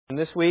And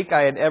this week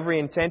I had every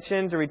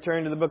intention to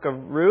return to the book of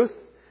Ruth,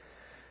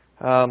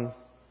 but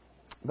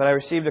I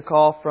received a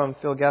call from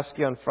Phil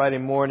Gefsky on Friday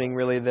morning,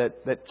 really,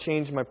 that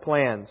changed my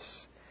plans.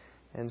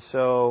 And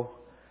so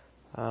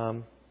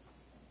the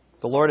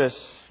Lord is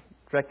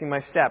directing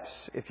my steps,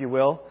 if you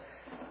will,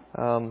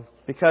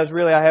 because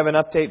really I have an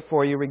update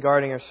for you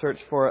regarding our search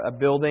for a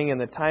building,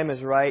 and the time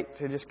is right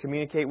to just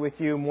communicate with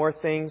you more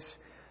things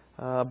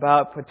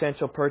about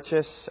potential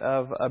purchase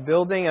of a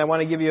building. I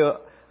want to give you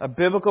a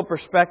biblical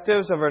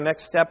perspectives of our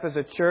next step as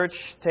a church.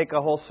 Take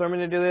a whole sermon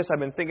to do this. I've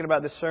been thinking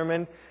about this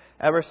sermon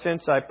ever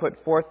since I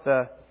put forth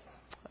the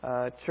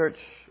church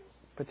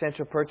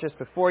potential purchase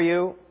before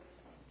you.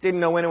 Didn't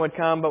know when it would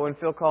come, but when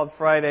Phil called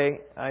Friday,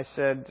 I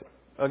said,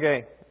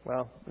 okay,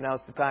 well,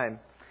 now's the time.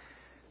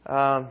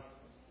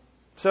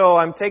 So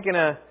I'm taking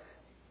a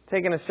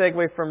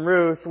segue from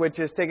Ruth, which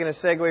is taking a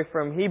segue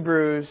from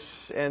Hebrews,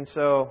 and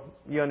so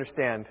you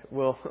understand.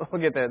 We'll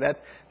get there.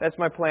 That's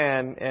my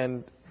plan,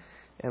 and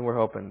we're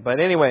hoping. But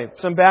anyway,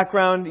 some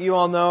background. You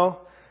all know,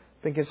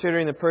 I've been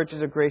considering the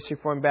purchase of Grace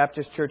Reformed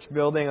Baptist Church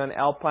building on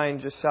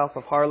Alpine, just south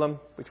of Harlem,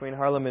 between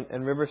Harlem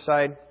and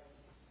Riverside.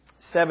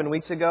 7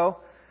 weeks ago,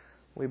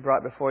 we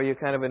brought before you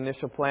kind of an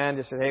initial plan.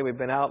 Just said, hey, we've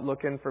been out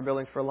looking for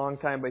buildings for a long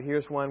time, but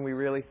here's one we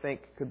really think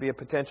could be a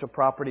potential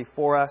property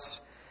for us.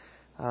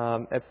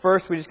 At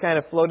first, we just kind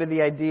of floated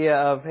the idea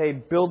of, hey,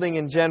 building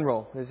in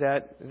general. Is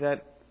that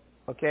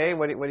okay?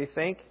 What do you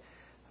think?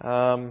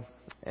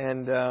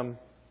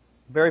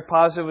 Very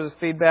positive was the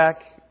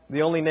feedback.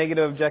 The only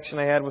negative objection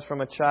I had was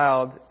from a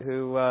child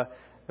who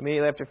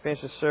immediately after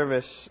finishing the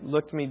service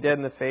looked me dead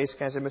in the face,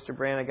 kind of said, Mr.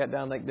 Brand, I got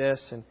down like this,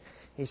 and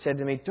he said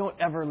to me, don't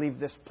ever leave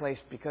this place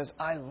because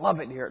I love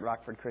it here at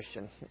Rockford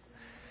Christian.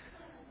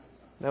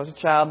 That was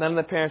a child. None of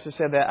the parents have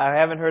said that. I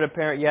haven't heard a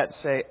parent yet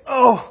say,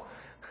 oh,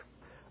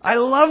 I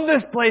love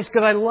this place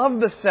because I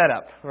love the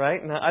setup,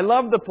 right? And I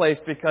love the place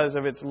because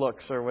of its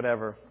looks or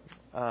whatever.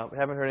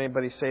 Haven't heard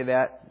anybody say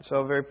that.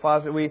 So very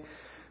positive.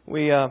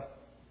 We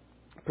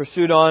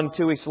pursued on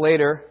 2 weeks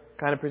later,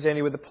 kind of presenting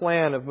you with a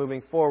plan of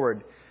moving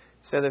forward.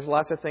 So there's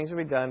lots of things to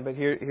be done, but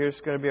here's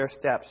going to be our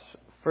steps.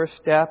 First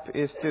step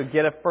is to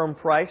get a firm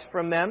price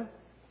from them,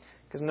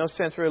 because no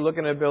sense really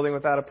looking at a building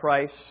without a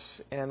price,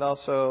 and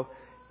also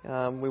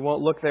we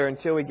won't look there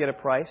until we get a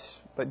price.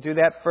 But do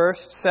that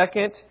first.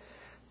 Second,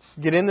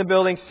 get in the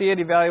building, see it,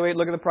 evaluate,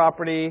 look at the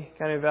property,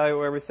 kind of evaluate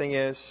where everything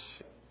is.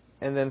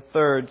 And then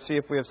third, see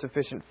if we have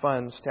sufficient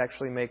funds to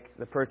actually make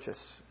the purchase.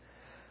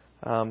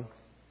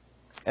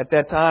 At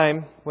that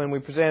time, when we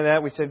presented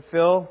that, we said,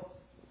 Phil,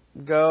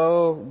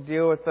 go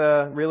deal with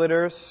the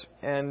realtors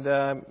and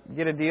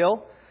get a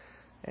deal.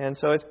 And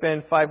so it's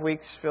been 5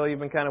 weeks. Phil, you've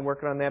been kind of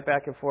working on that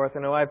back and forth. I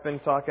know I've been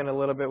talking a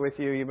little bit with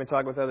you. You've been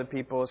talking with other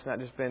people. It's not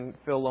just been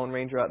Phil Lone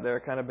Ranger out there.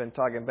 Kind of been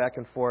talking back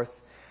and forth.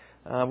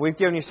 We've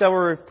given you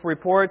several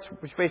reports,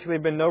 which basically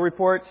have been no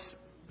reports.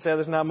 So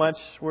there's not much.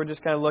 We're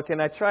just kind of looking.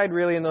 I tried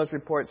really in those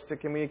reports to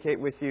communicate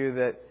with you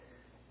that,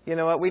 you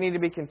know what, we need to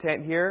be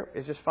content here.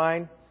 It's just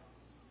fine.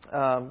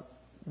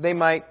 They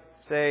might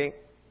say,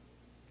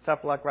 tough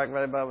luck,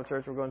 Rockford Bible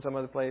Church, we're going some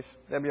other place.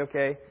 That'd be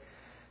okay.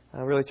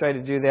 I really tried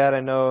to do that.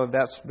 I know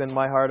that's been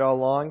my heart all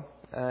along.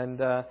 And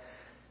so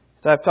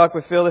I've talked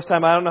with Phil this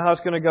time. I don't know how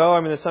it's going to go.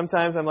 I mean,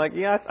 sometimes I'm like,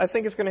 yeah, I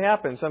think it's going to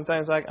happen.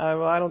 Sometimes I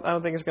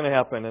don't think it's going to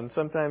happen. And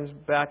sometimes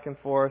back and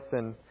forth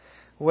and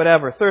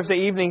whatever.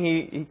 Thursday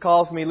evening, he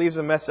calls me, leaves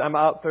a message. I'm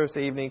out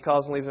Thursday evening. He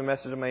calls and leaves a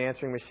message on my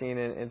answering machine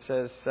and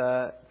says,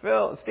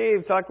 Phil,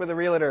 Steve, talk with the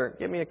realtor.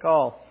 Give me a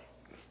call.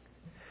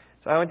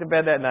 So I went to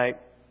bed that night.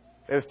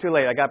 It was too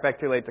late. I got back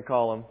too late to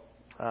call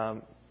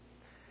him.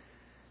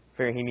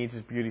 Figuring he needs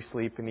his beauty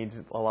sleep and needs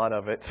a lot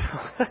of it.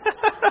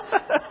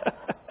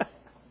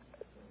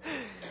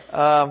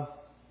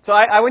 So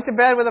I went to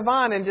bed with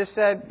Yvonne and just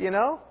said, you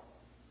know,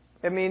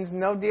 it means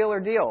no deal or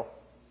deal.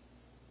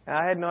 And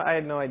I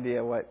had no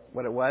idea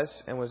what it was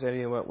and was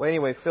anything. Well,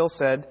 anyway, Phil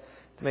said,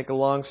 to make a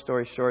long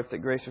story short, that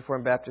Grace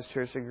Reformed Baptist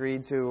Church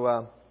agreed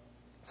to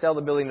sell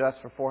the building to us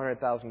for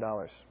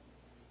 $400,000.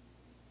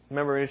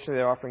 Remember, initially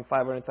they were offering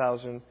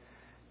 $500,000,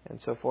 and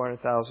so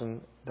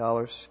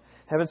 $400,000.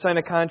 Haven't signed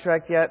a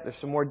contract yet. There's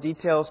some more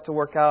details to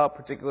work out,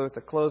 particularly with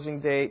the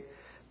closing date.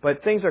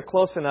 But things are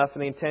close enough,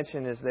 and the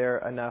intention is there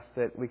enough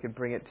that we could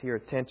bring it to your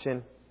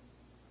attention.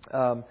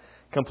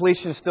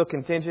 Completion is still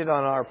contingent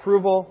on our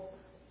approval.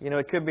 You know,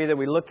 it could be that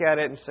we look at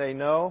it and say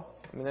no.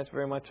 I mean, that's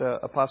very much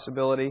a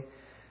possibility.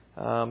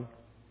 But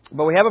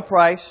we have a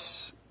price.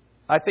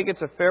 I think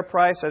it's a fair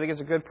price. I think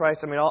it's a good price.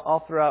 I mean,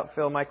 all throughout,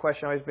 Phil, my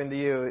question always been to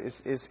you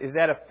is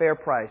that a fair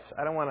price?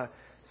 I don't want to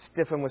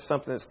stiff them with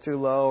something that's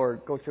too low or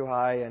go too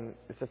high, and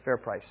it's a fair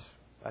price,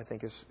 I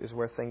think, is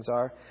where things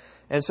are.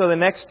 And so the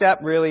next step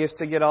really is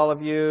to get all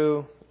of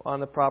you on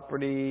the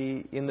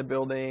property, in the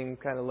building,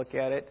 kind of look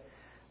at it,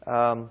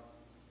 to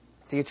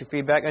get your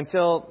feedback.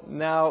 Until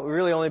now,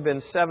 really only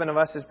been 7 of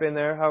us has been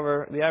there.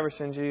 However, the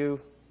Iversons,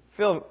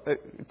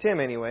 Tim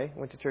anyway,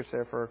 went to church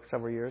there for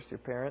several years, your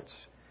parents.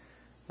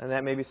 And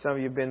that maybe some of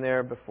you have been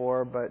there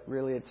before, but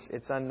really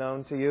it's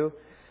unknown to you.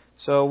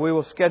 So we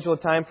will schedule a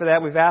time for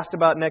that. We've asked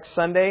about next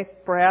Sunday,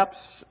 perhaps,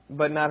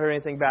 but not heard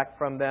anything back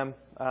from them.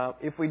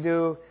 If we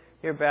do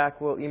hear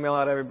back, we'll email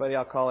out everybody.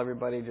 I'll call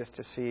everybody just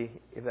to see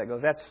if that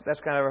goes. That's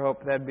kind of our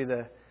hope. That'd be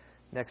the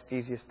next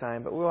easiest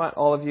time. But we want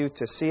all of you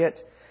to see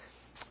it.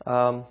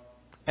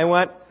 And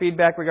want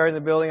feedback regarding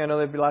the building. I know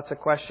there'd be lots of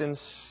questions,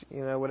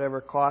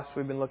 whatever costs.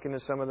 We've been looking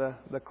at some of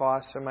the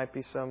costs. There might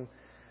be some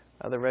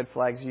other red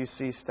flags. You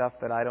see stuff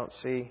that I don't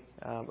see.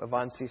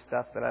 Yvonne sees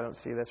stuff that I don't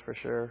see, that's for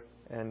sure.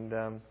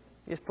 And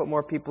just put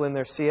more people in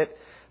there, see it.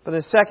 But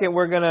then second,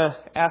 we're going to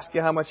ask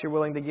you how much you're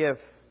willing to give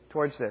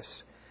towards this.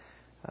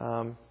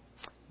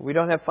 We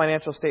don't have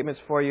financial statements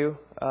for you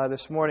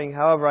this morning.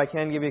 However, I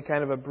can give you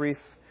kind of a brief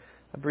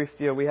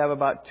deal. We have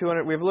about we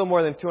have a little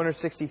more than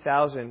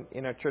 $260,000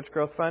 in our church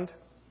growth fund.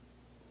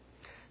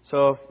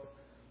 So,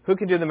 who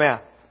can do the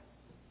math?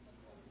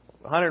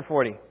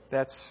 140.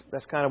 That's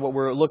kind of what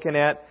we're looking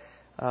at.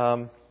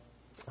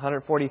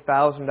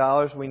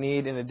 $140,000 we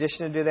need in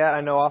addition to do that.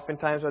 I know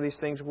oftentimes how these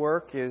things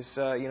work is,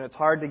 it's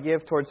hard to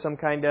give towards some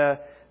kind of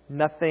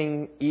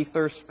nothing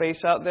ether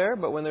space out there.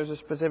 But when there's a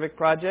specific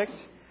project,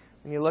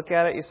 when you look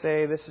at it, you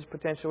say, this is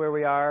potentially where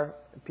we are.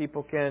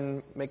 People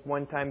can make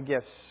one-time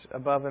gifts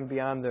above and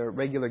beyond their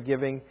regular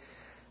giving.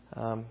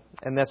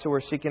 And that's what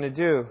we're seeking to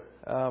do.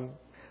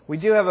 We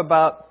do have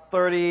about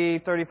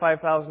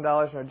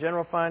 $35,000 in our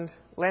general fund.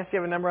 Lance, do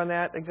you have a number on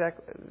that?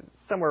 Exactly,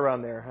 somewhere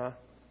around there, huh?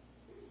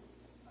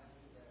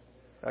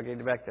 I'll get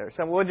you back there.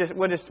 So we'll just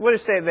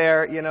say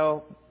there.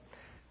 It's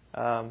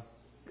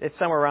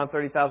somewhere around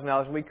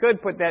 $30,000. We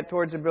could put that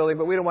towards the building,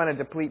 but we don't want to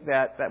deplete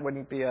that. That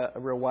wouldn't be a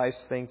real wise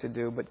thing to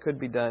do, but could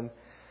be done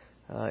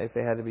if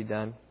they had to be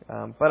done.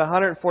 But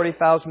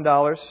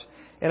 $140,000.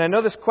 And I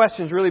know this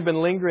question's really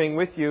been lingering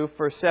with you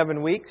for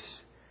 7 weeks.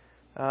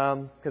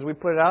 Because we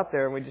put it out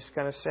there and we just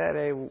kind of said,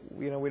 hey,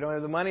 we don't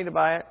have the money to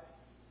buy it.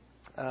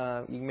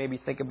 You can maybe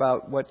think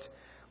about what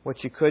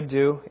you could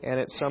do, and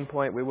at some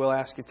point we will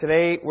ask you.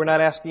 Today, we're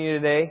not asking you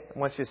today. I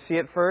want you to see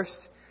it first.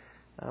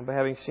 But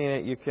having seen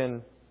it, you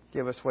can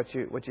give us what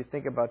you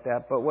think about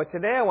that. But what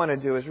today I want to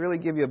do is really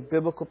give you a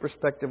biblical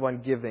perspective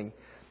on giving,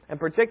 and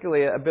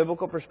particularly a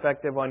biblical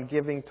perspective on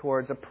giving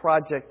towards a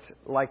project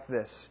like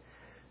this,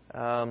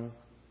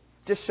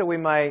 just so we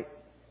might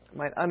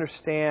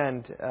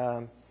understand.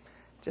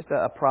 Just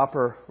a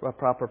proper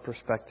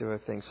perspective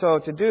of things. So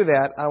to do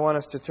that, I want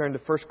us to turn to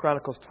 1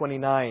 Chronicles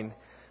 29.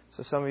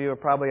 So some of you are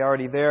probably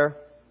already there.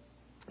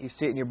 You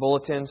see it in your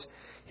bulletins.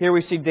 Here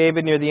we see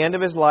David near the end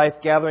of his life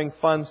gathering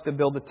funds to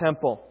build the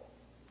temple.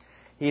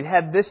 He'd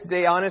had this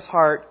day on his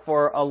heart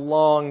for a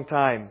long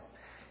time.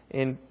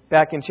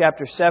 Back in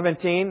chapter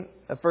 17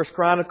 of 1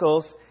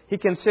 Chronicles, he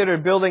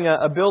considered building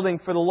a building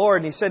for the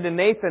Lord. And he said to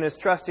Nathan, his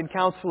trusted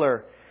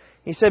counselor,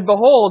 he said,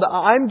 behold,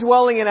 I'm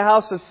dwelling in a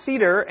house of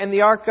cedar, and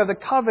the ark of the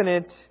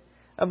covenant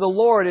of the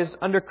Lord is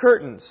under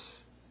curtains.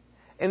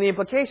 And the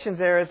implications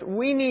there is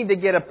we need to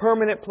get a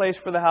permanent place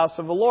for the house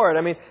of the Lord.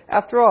 I mean,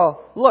 after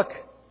all, look,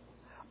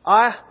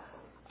 I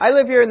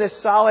live here in this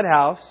solid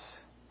house,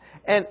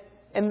 and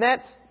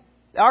that's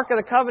the ark of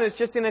the covenant is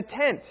just in a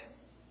tent.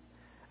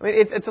 I mean,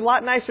 it's a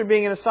lot nicer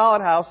being in a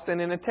solid house than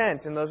in a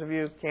tent, and those of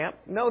you who camp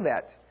know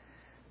that.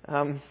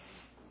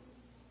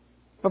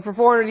 But for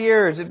 400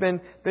 years, it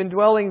had been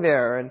dwelling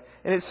there. And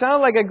it sounded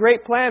like a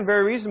great plan,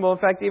 very reasonable. In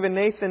fact, even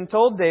Nathan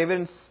told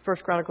David in 1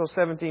 Chronicles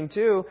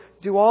 17:2,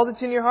 do all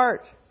that's in your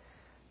heart,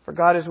 for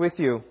God is with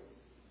you.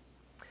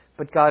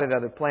 But God had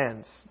other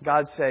plans.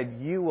 God said,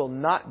 you will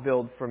not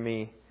build for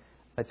me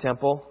a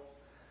temple.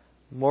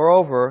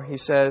 Moreover, He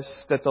says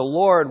that the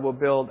Lord will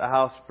build a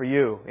house for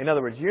you. In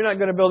other words, you're not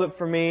going to build it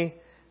for me.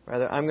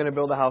 Rather, I'm going to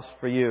build a house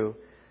for you.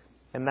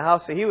 And the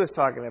house that he was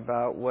talking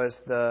about was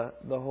the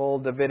whole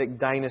Davidic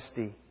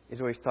dynasty,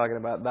 is what he's talking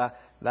about.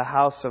 The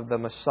house of the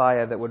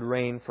Messiah that would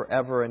reign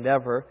forever and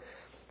ever.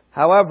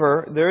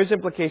 However, there is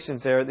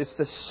implications there. It's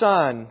the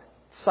son,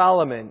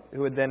 Solomon,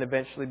 who would then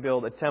eventually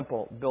build a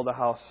temple, build a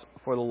house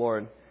for the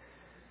Lord.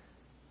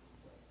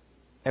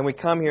 And we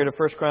come here to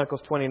 1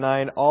 Chronicles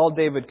 29. All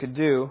David could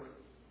do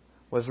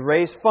was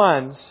raise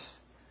funds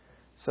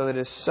so that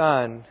his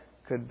son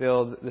could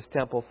build this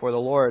temple for the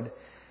Lord.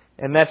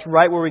 And that's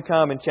right where we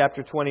come in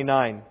chapter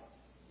 29.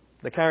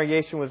 The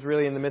congregation was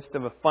really in the midst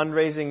of a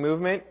fundraising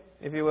movement,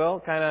 if you will.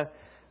 Kind of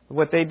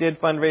what they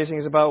did fundraising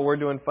is about. We're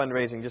doing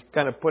fundraising. Just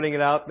kind of putting it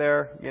out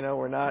there.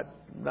 We're not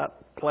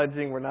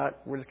pledging. We're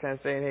just kind of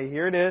saying, hey,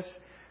 here it is.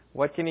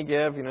 What can you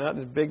give? Not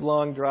this big,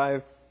 long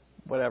drive,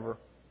 whatever.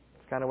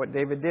 It's kind of what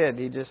David did.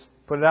 He just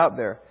put it out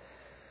there.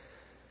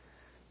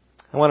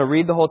 I want to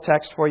read the whole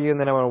text for you, and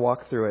then I want to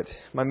walk through it.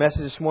 My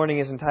message this morning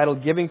is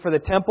entitled Giving for the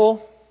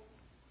Temple.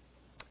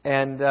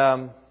 And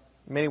in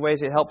many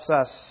ways it helps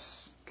us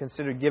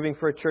consider giving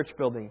for a church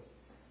building.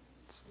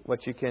 It's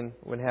what you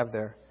would have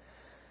there.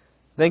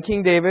 Then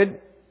King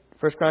David,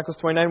 1 Chronicles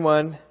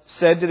 29:1,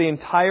 said to the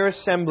entire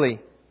assembly,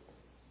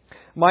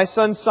 my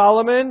son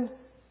Solomon,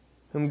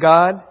 whom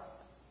God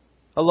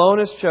alone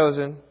has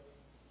chosen,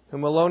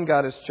 whom alone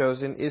God has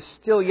chosen, is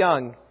still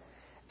young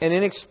and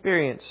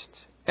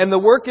inexperienced. And the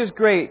work is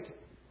great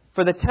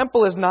For the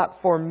temple is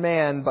not for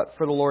man, but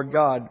for the Lord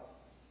God.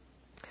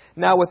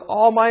 Now with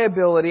all my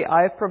ability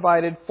I have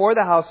provided for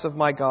the house of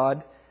my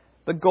God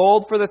the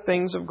gold for the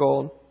things of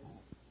gold,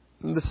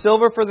 the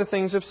silver for the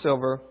things of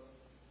silver,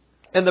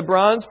 and the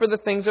bronze for the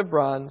things of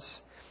bronze,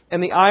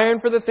 and the iron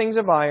for the things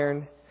of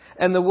iron,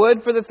 and the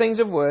wood for the things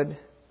of wood,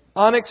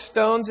 onyx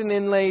stones and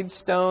inlaid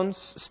stones,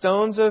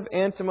 stones of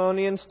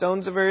antimony and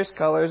stones of various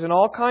colors, and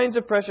all kinds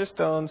of precious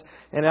stones,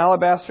 and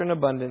alabaster in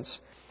abundance.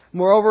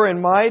 Moreover,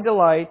 in my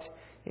delight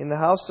in the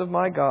house of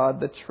my God,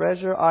 the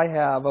treasure I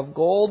have of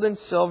gold and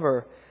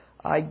silver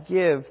I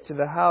give to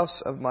the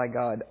house of my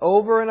God,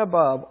 over and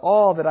above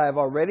all that I have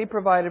already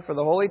provided for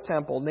the holy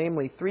temple,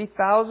 namely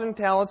 3,000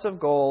 talents of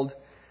gold,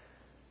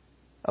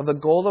 of the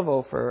gold of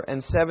Ophir,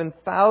 and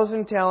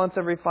 7,000 talents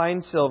of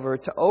refined silver,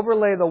 to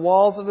overlay the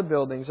walls of the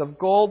buildings, of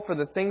gold for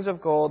the things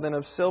of gold, and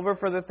of silver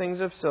for the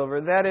things of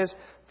silver, that is,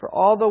 for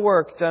all the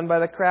work done by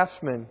the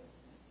craftsmen.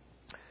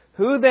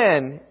 Who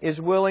then is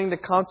willing to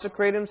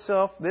consecrate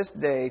himself this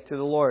day to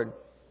the Lord?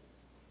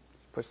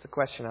 Puts the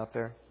question out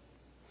there.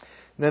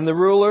 Then the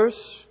rulers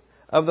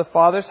of the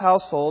fathers'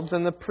 households,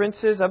 and the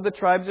princes of the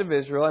tribes of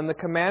Israel, and the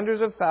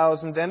commanders of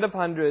thousands and of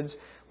hundreds,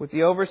 with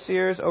the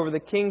overseers over the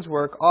king's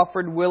work,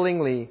 offered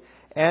willingly.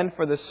 And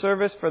for the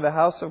service for the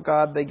house of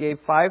God they gave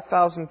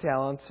 5,000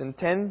 talents, and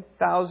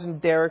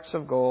 10,000 derricks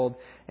of gold,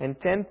 and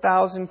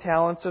 10,000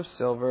 talents of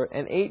silver,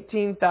 and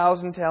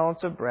 18,000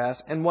 talents of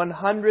brass, and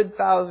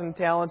 100,000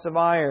 talents of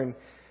iron.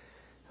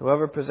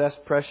 Whoever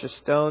possessed precious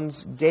stones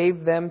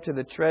gave them to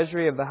the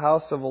treasury of the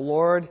house of the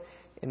Lord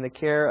in the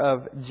care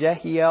of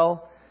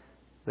Jehiel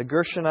the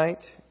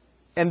Gershonite.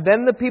 And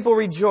then the people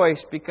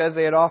rejoiced because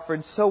they had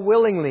offered so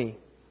willingly.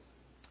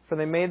 For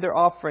they made their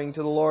offering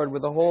to the Lord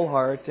with a whole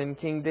heart, and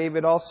King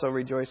David also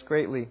rejoiced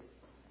greatly.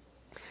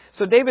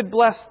 So David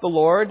blessed the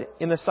Lord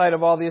in the sight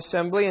of all the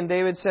assembly, and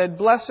David said,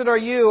 Blessed are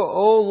you,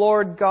 O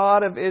Lord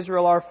God of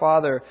Israel our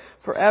Father,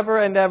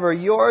 forever and ever.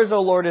 Yours, O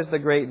Lord, is the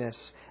greatness,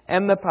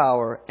 and the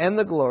power, and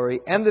the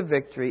glory, and the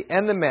victory,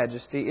 and the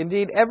majesty.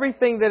 Indeed,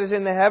 everything that is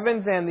in the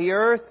heavens and the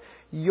earth,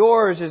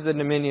 yours is the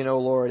dominion, O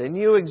Lord, and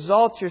you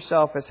exalt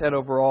yourself as head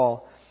over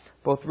all.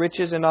 Both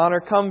riches and honor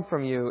come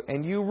from you,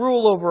 and you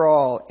rule over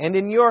all. And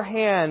in your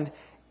hand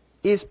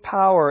is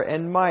power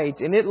and might,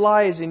 and it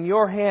lies in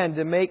your hand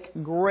to make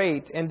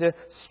great and to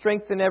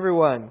strengthen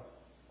everyone.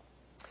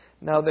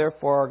 Now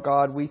therefore, our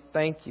God, we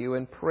thank you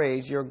and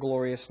praise your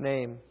glorious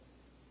name.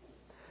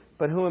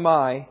 But who am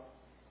I,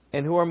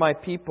 and who are my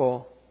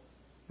people,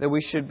 that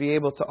we should be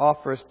able to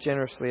offer as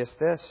generously as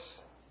this?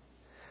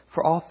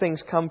 For all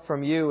things come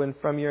from you, and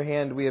from your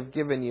hand we have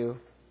given you.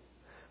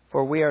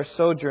 For we are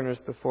sojourners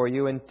before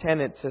you, and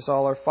tenants as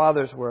all our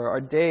fathers were.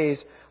 Our days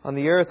on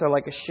the earth are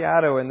like a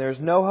shadow, and there is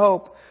no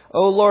hope.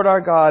 O Lord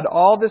our God,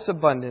 all this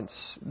abundance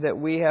that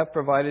we have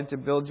provided to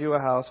build you a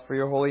house for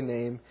your holy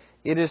name,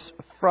 it is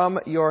from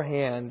your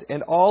hand,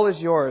 and all is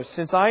yours.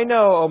 Since I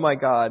know, O my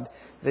God,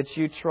 that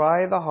you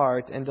try the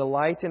heart and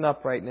delight in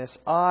uprightness,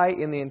 I,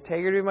 in the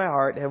integrity of my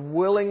heart, have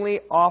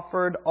willingly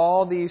offered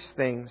all these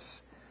things.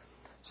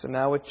 So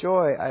now with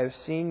joy I have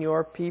seen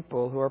your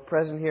people who are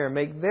present here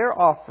make their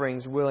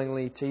offerings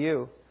willingly to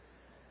you.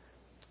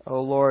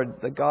 O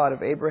Lord, the God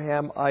of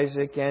Abraham,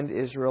 Isaac, and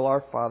Israel,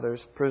 our fathers,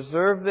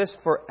 preserve this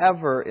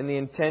forever in the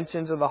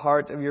intentions of the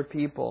heart of your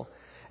people,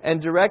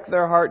 and direct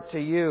their heart to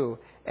you,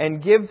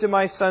 and give to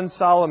my son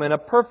Solomon a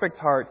perfect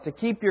heart to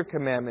keep your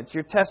commandments,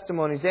 your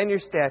testimonies, and your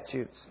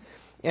statutes,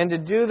 and to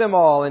do them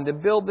all, and to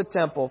build the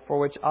temple for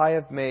which I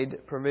have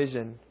made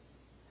provision.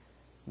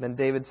 Then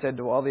David said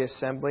to all the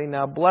assembly,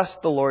 Now bless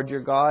the Lord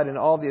your God. And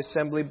all the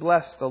assembly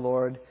blessed the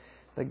Lord,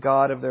 the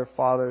God of their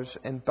fathers,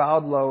 and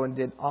bowed low and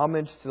did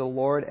homage to the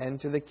Lord and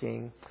to the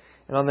king.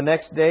 And on the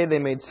next day they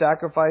made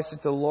sacrifices to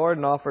the Lord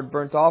and offered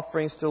burnt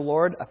offerings to the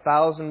Lord,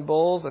 1,000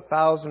 bulls,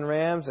 1,000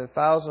 rams, and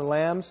 1,000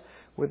 lambs,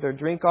 with their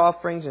drink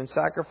offerings and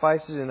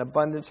sacrifices in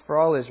abundance for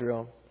all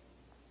Israel.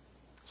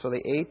 So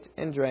they ate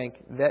and drank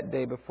that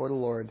day before the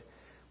Lord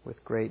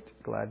with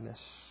great gladness.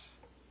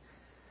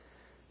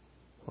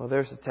 Well,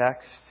 there's the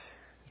text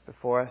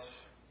before us.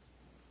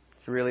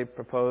 It's really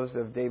proposed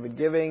of David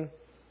giving,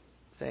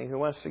 saying who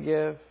wants to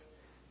give.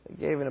 They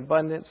gave in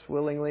abundance,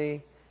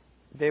 willingly.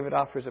 David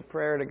offers a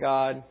prayer to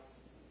God.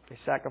 They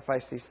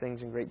sacrifice these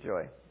things in great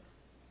joy.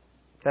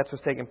 That's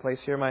what's taking place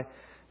here. And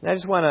I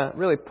just want to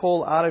really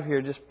pull out of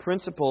here just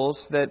principles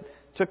that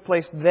took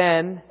place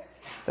then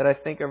that I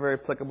think are very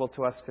applicable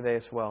to us today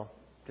as well.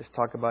 Just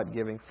talk about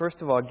giving. First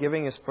of all,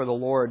 giving is for the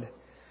Lord.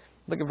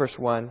 Look at verse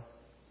 1.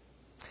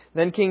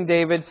 Then King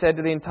David said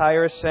to the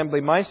entire assembly,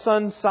 My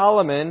son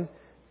Solomon,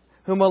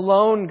 whom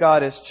alone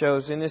God has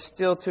chosen, is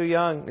still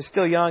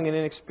young and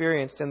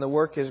inexperienced, and the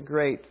work is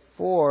great.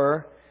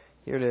 For,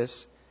 here it is,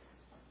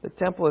 the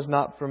temple is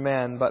not for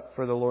man, but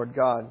for the Lord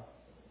God.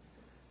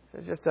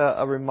 It's just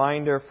a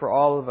reminder for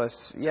all of us.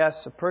 Yes,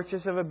 the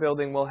purchase of a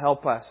building will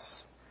help us.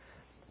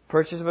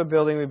 Purchase of a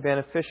building will be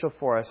beneficial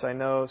for us. I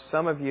know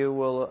some of you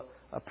will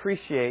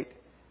appreciate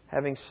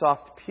having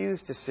soft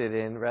pews to sit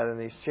in rather than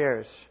these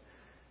chairs.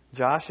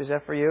 Josh, is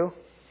that for you?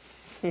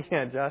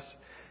 Yeah, Josh.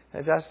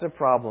 That's a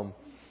problem.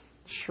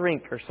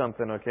 shrink or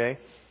something, okay?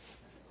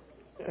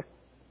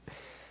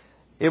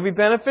 It'll be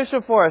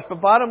beneficial for us. But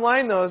bottom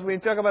line, though, is when you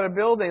talk about a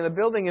building, the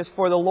building is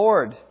for the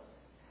Lord.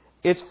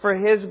 It's for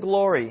His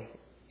glory.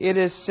 It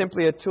is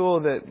simply a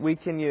tool that we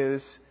can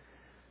use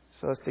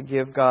so as to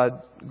give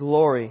God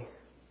glory.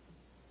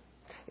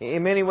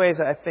 In many ways,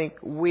 I think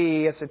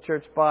we, as a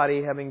church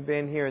body, having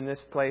been here in this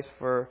place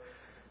for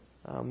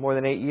more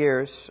than 8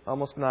 years,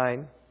 almost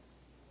 9,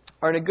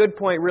 are in a good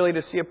point really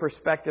to see a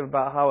perspective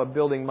about how a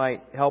building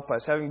might help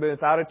us. Having been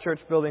without a church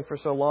building for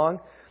so long,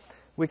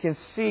 we can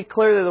see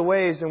clearly the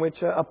ways in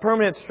which a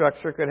permanent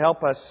structure could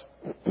help us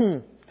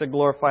to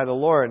glorify the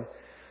Lord.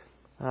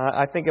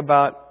 I think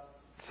about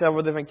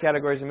several different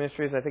categories of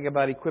ministries. I think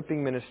about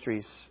equipping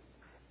ministries.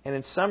 And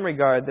in some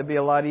regard, they'd be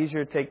a lot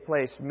easier to take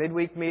place.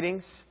 Midweek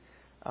meetings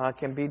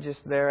can be just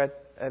there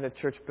at a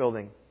church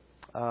building.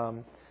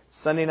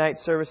 Sunday night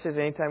services,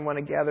 anytime we want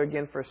to gather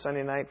again for a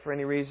Sunday night for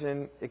any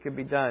reason, it could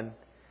be done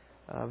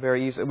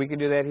very easily. We could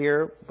do that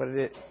here, but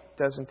it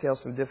does entail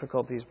some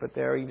difficulties. But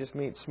there you just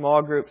meet.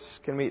 Small groups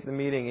can meet the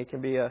meeting. It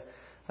can be a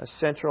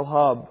central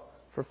hub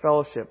for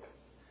fellowship.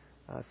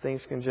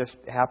 Things can just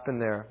happen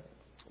there.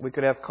 We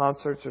could have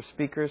concerts or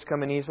speakers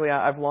come in easily.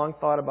 I've long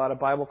thought about a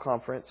Bible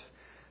conference,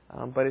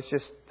 but it's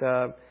just,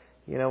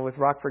 with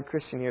Rockford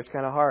Christian here, it's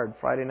kind of hard.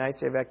 Friday nights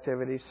they have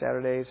activities.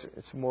 Saturdays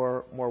it's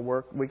more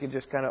work. We could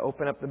just kind of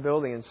open up the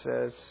building and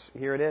says,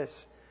 here it is.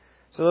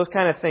 So those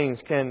kind of things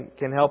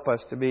can help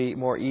us to be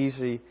more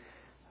easy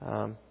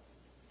to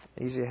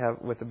have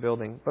with the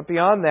building. But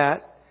beyond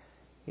that,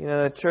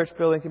 the church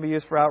building can be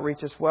used for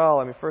outreach as well.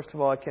 I mean, first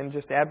of all, it can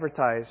just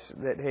advertise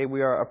that, hey,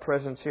 we are a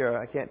presence here.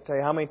 I can't tell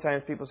you how many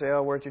times people say,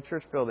 oh, where's your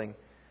church building?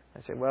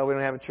 I say, well, we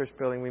don't have a church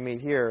building. We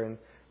meet here. And,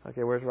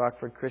 okay, where's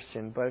Rockford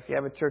Christian? But if you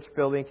have a church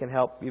building, it can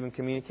help even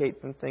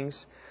communicate some things.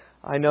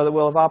 I know that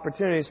we'll have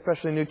opportunities,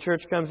 especially a new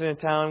church comes into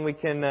town, we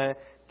can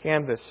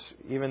canvass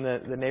even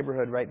the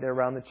neighborhood right there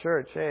around the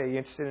church. Hey, are you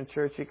interested in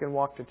church? You can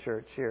walk to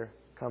church. Here,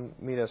 come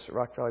meet us at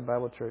Rock Valley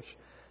Bible Church,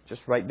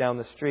 just right down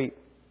the street.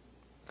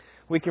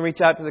 We can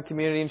reach out to the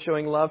community and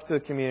showing love to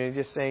the community,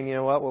 just saying, you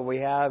know what we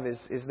have is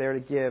there to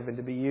give and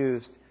to be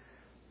used.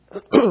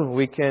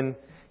 We can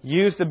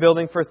use the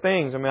building for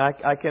things. I mean,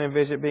 I can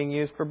envision it being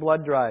used for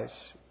blood drives,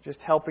 just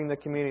helping the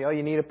community. Oh,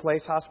 you need a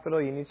place,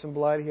 hospital, you need some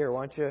blood here.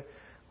 Why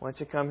don't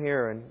you come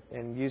here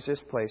and use this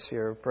place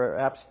here?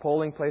 Perhaps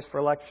polling place for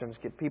elections.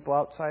 Get people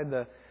outside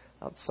the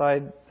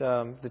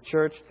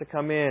church to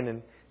come in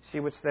and see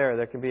what's there.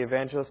 There can be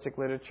evangelistic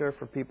literature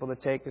for people to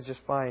take. It's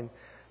just fine.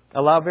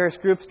 Allow various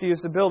groups to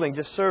use the building,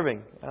 just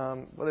serving.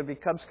 Whether it be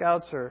Cub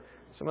Scouts or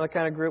some other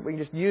kind of group, we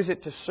can just use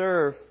it to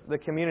serve the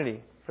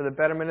community for the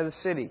betterment of the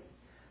city.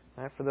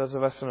 Right? For those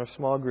of us in our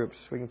small groups,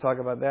 we can talk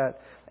about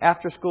that.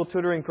 After-school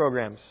tutoring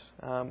programs.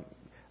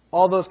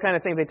 All those kind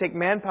of things. They take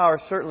manpower,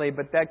 certainly,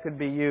 but that could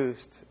be used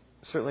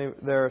certainly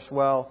there as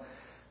well.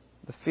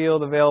 The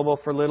field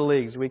available for Little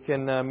Leagues. We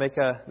can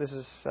this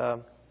is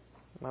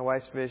my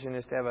wife's vision,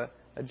 is to have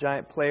a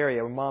giant play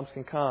area where moms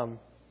can come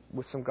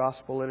with some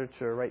gospel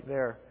literature right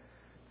there.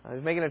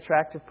 Make an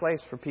attractive place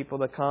for people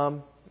to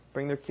come,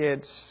 bring their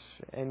kids,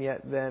 and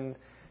yet then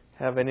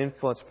have an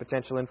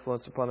potential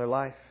influence upon their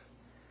life.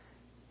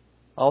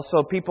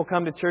 Also, people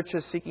come to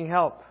churches seeking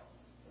help.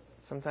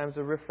 Sometimes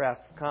the riffraff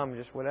come,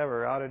 just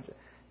whatever.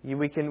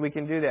 We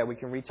can do that. We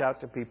can reach out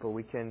to people.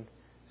 We can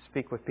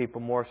speak with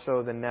people more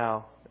so than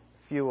now.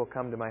 Few will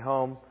come to my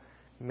home.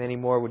 Many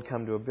more would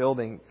come to a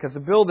building. Because the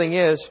building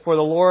is for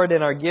the Lord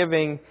and our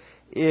giving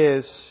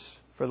is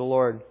for the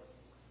Lord.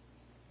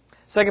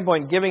 Second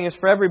point, giving is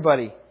for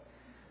everybody.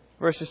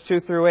 Verses 2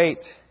 through 8.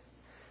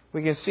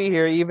 We can see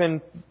here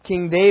even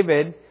King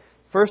David,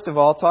 first of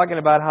all, talking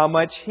about how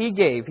much he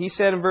gave. He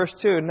said in verse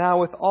 2, now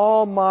with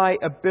all my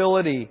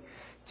ability.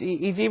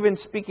 He's even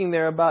speaking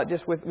there about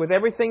just with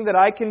everything that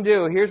I can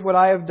do, here's what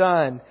I have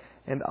done.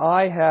 And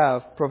I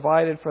have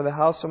provided for the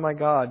house of my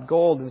God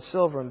gold and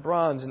silver and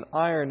bronze and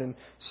iron and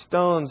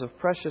stones of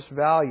precious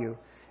value.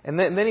 And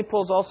then he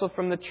pulls also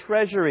from the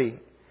treasury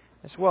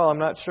as well. I'm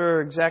not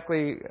sure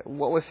exactly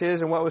what was his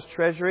and what was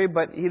treasury,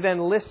 but he then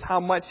lists how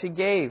much he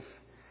gave.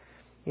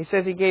 He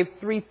says he gave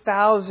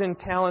 3,000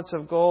 talents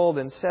of gold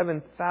and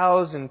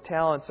 7,000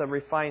 talents of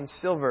refined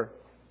silver.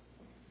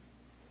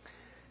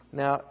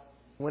 Now,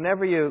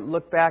 whenever you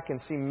look back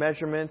and see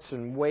measurements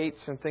and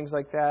weights and things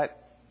like that,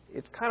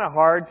 it's kind of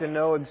hard to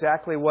know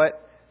exactly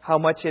how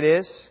much it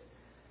is.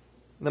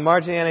 The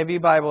Margin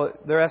NIV Bible,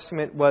 their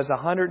estimate was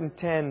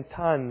 110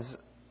 tons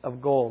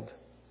of gold.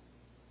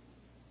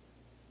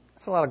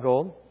 That's a lot of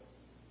gold.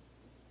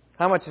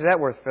 How much is that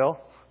worth, Phil?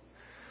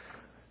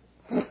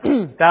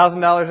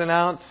 $1,000 an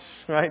ounce,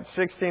 right?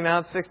 16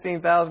 ounce,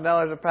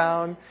 $16,000 a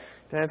pound.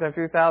 10 times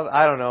 2,000.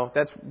 I don't know.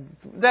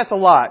 That's a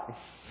lot.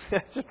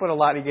 Just put a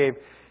lot he gave.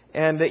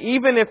 And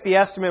even if the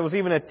estimate was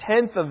even a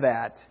tenth of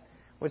that,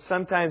 which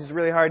sometimes is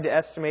really hard to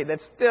estimate,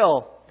 that's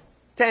still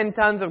 10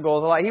 tons of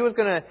gold. A lot. He was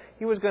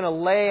going to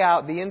lay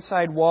out the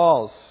inside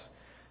walls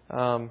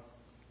of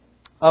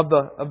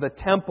the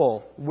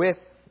temple with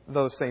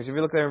those things. If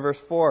you look there in verse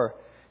 4,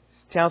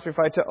 talents were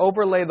provided to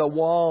overlay the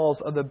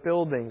walls of the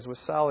buildings with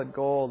solid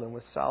gold and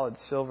with solid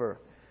silver.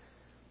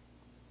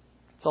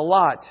 It's a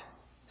lot.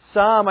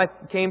 Some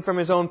came from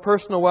his own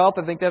personal wealth.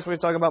 I think that's what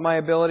he's talking about, my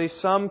ability.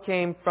 Some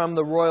came from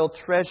the royal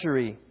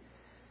treasury.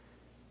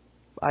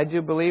 I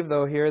do believe,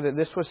 though, here that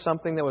this was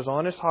something that was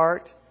on his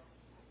heart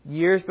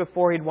years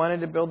before he'd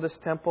wanted to build this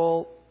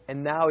temple,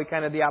 and now he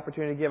kind of had the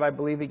opportunity to give. I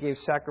believe he gave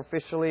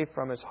sacrificially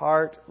from his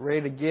heart,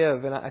 ready to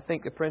give. And I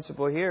think the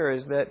principle here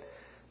is that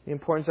the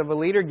importance of a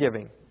leader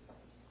giving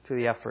to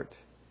the effort.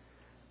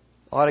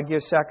 Ought to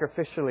give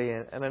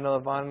sacrificially. And I know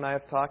Yvonne and I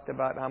have talked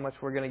about how much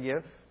we're going to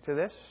give to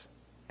this.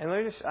 And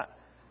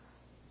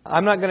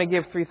I'm not going to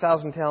give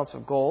 3,000 talents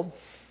of gold,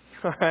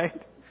 all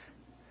right?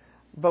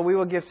 But we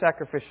will give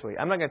sacrificially.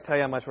 I'm not going to tell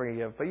you how much we're going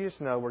to give, but you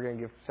just know we're going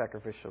to give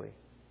sacrificially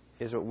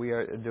is what we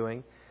are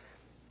doing.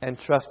 And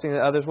trusting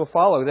that others will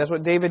follow. That's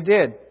what David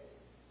did.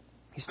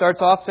 He starts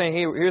off saying,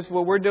 hey, here's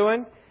what we're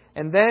doing.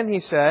 And then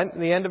he said,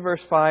 in the end of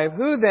verse 5,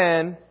 who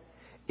then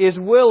is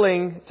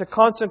willing to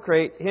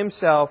consecrate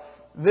himself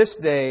this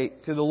day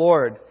to the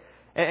Lord?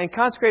 And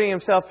consecrating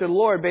himself to the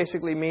Lord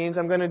basically means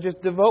I'm going to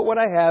just devote what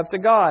I have to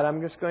God.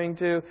 I'm just going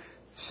to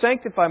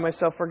sanctify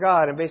myself for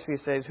God. And basically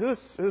says,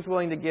 who's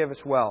willing to give as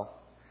well?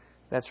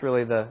 That's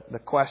really the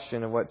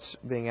question of what's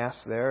being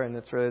asked there. And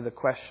it's really the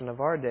question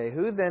of our day.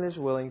 Who then is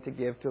willing to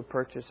give to a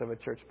purchase of a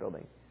church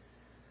building?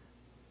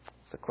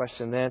 It's the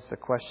question then. It's the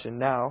question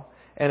now.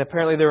 And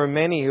apparently there were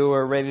many who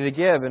were ready to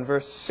give. In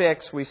verse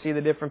 6, we see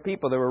the different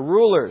people. There were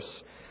rulers.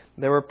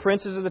 There were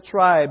princes of the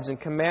tribes and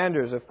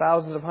commanders of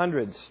thousands of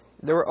hundreds.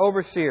 There were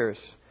overseers.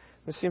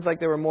 It seems like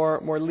there were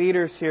more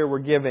leaders here were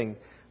giving.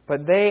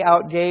 But they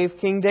outgave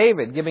King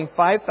David, giving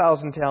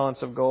 5,000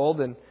 talents of gold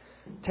and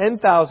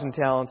 10,000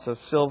 talents of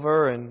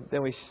silver. And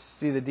then we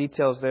see the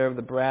details there of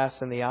the brass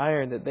and the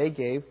iron that they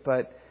gave.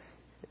 But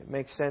it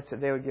makes sense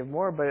that they would give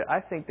more. But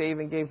I think they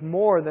even gave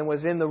more than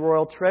was in the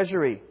royal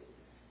treasury.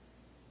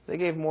 They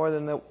gave more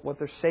than what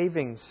their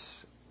savings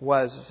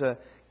was as a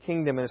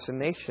kingdom and as a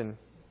nation.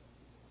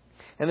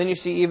 And then you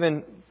see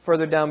even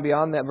further down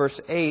beyond that, verse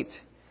 8,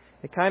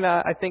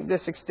 I think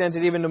this extends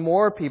it even to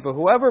more people.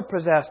 Whoever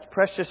possessed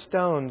precious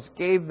stones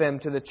gave them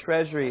to the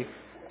treasury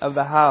of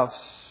the house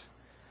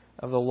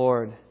of the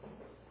Lord.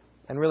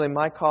 And really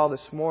my call this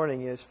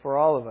morning is for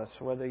all of us,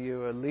 whether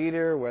you're a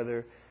leader,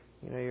 whether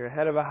you're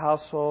head of a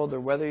household,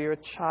 or whether you're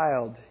a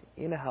child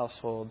in a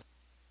household.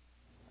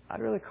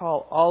 I'd really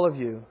call all of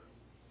you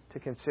to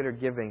consider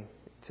giving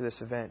to this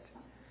event.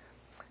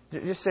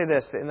 Just say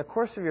this, that in the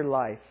course of your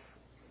life,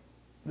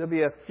 there'll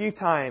be a few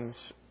times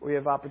where you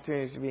have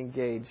opportunities to be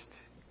engaged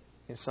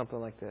in something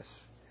like this,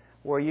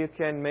 where you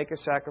can make a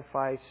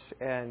sacrifice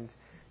and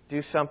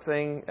do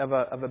something of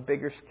a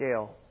bigger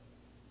scale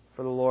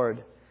for the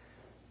Lord.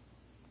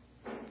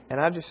 And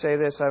I'll just say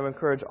this, I would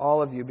encourage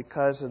all of you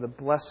because of the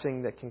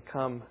blessing that can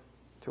come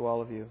to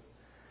all of you.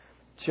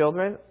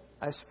 Children,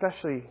 I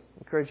especially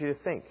encourage you to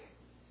think.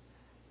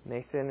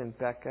 Nathan and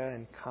Becca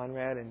and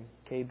Conrad and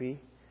KB.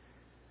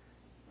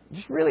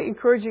 Just really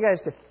encourage you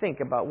guys to think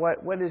about what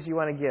it is you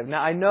want to give.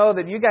 Now, I know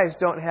that you guys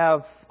don't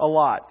have a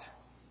lot.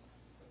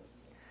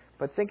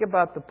 But think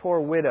about the poor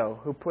widow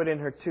who put in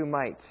her 2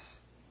 mites.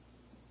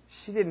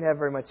 She didn't have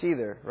very much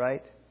either,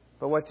 right?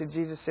 But what did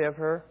Jesus say of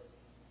her?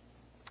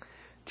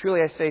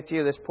 Truly I say to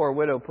you, this poor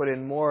widow put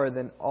in more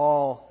than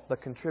all the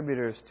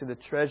contributors to the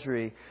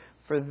treasury.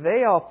 For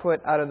they all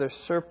put out of their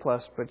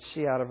surplus, but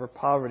she out of her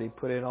poverty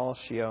put in all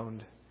she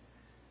owned,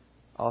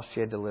 all she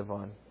had to live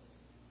on.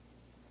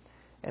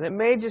 And it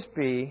may just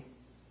be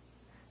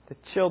the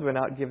children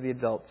outgive the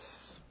adults.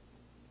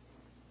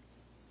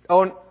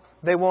 Oh,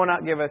 they won't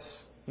outgive us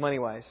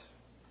money-wise.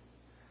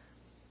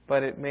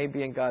 But it may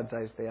be in God's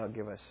eyes they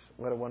outgive us.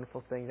 What a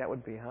wonderful thing that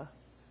would be, huh?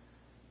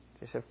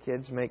 Just have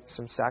kids make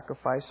some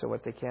sacrifice of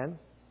what they can.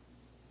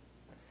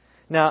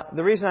 Now,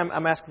 the reason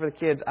I'm asking for the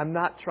kids, I'm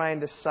not trying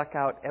to suck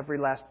out every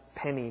last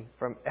penny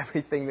from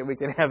everything that we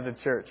can have at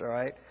the church, all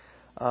right?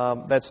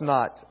 That's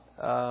not.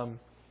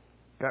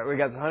 We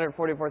got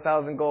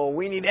 144,000 gold.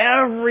 We need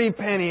every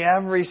penny,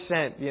 every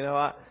cent.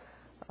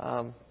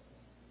 Quite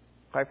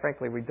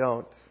frankly, we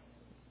don't.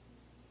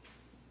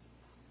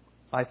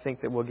 I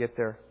think that we'll get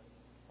there.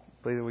 I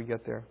believe that we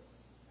get there.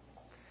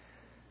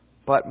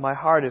 But my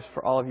heart is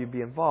for all of you to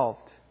be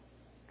involved,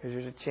 because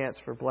there's a chance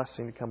for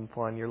blessing to come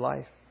upon your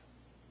life.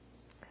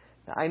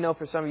 Now, I know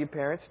for some of you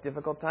parents,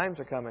 difficult times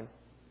are coming.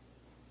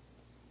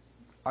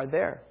 Are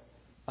there?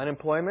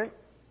 Unemployment,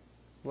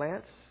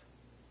 Lance?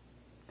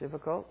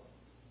 Difficult?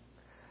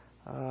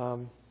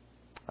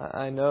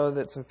 I know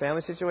that some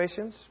family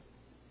situations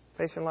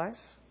facing lives.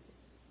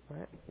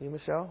 Right? You,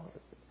 Michelle?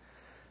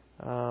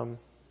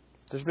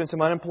 There's been some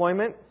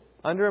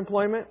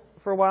underemployment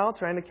for a while,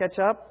 trying to catch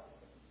up.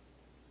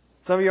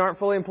 Some of you aren't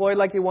fully employed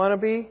like you want to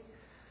be.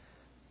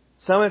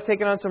 Some have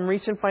taken on some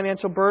recent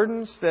financial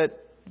burdens that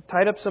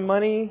tied up some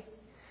money.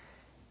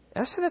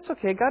 And I say that's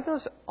okay. God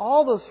knows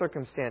all those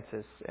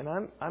circumstances, and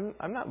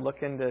I'm not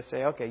looking to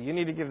say, okay, you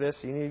need to give this,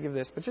 you need to give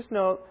this, but just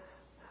know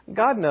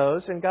God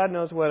knows, and God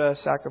knows what a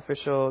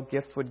sacrificial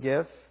gift would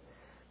give.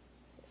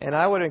 And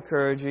I would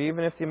encourage you,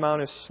 even if the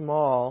amount is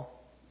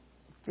small,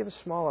 give a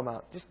small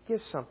amount. Just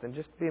give something.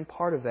 Just being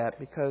part of that,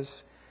 because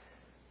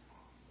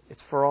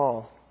it's for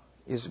all.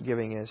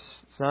 Giving is.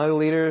 It's not the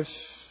leaders.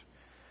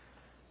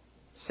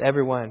 It's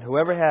everyone.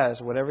 Whoever has,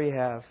 whatever you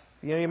have.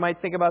 You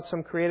might think about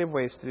some creative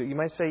ways to do it. You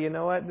might say, you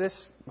know what, this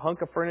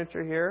hunk of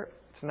furniture here,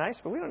 it's nice,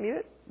 but we don't need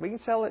it. We can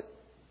sell it.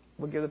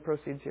 We'll give the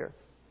proceeds here.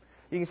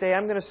 You can say,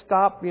 I'm going to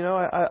stop.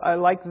 I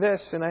like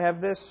this, and I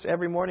have this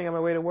every morning on my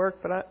way to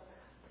work, but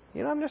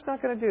I'm just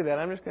not going to do that.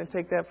 I'm just going to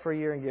take that for a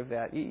year and give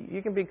that.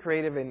 You can be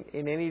creative in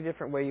any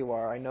different way you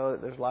are. I know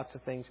that there's lots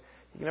of things.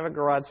 You can have a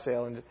garage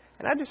sale, and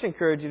I just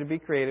encourage you to be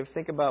creative.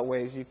 Think about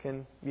ways you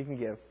can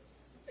give.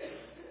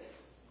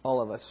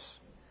 All of us.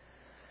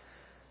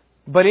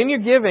 But in your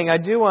giving, I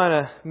do want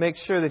to make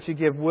sure that you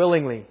give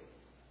willingly.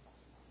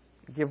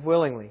 Give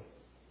willingly.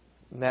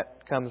 And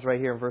that comes right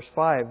here in verse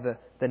 5,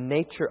 the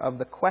nature of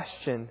the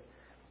question.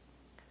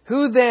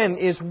 Who then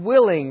is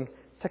willing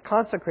to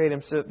consecrate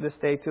himself this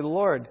day to the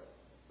Lord?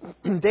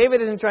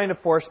 David isn't trying to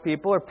force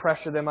people or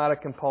pressure them out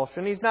of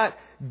compulsion. He's not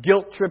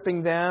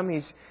guilt-tripping them.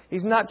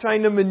 He's not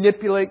trying to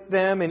manipulate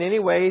them in any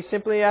way. He's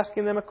simply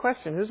asking them a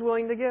question. Who's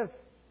willing to give?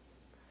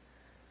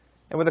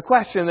 And with a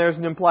question, there's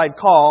an implied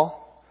call.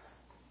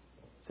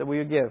 So will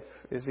you give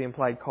is the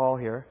implied call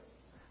here.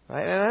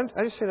 Right? And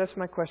I just say that's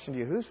my question to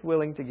you. Who's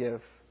willing to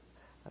give?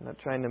 I'm not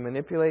trying to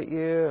manipulate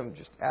you. I'm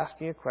just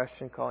asking you a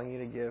question, calling you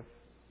to give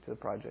to the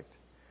project.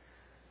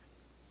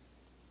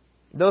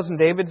 Those in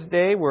David's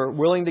day were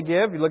willing to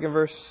give. You look at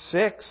verse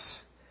 6.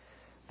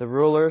 The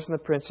rulers and the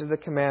princes, the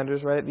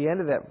commanders, right at the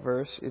end of that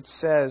verse, it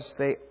says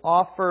they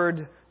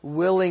offered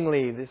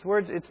willingly. This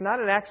word, it's not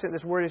an accident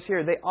this word is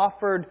here. They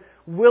offered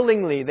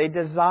willingly. They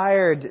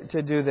desired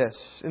to do this.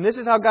 And this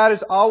is how God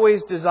has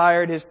always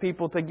desired His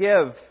people to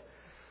give.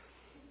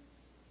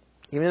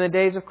 Even in the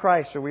days of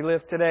Christ, where we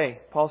live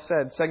today, Paul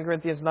said, 2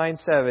 Corinthians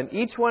 9:7,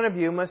 each one of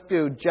you must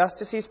do just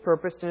as he's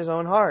purposed in his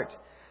own heart,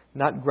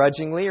 not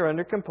grudgingly or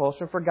under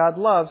compulsion, for God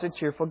loves a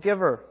cheerful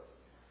giver.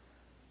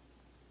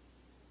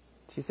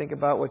 As you think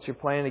about what you're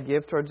planning to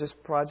give towards this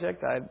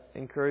project, I'd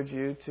encourage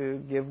you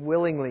to give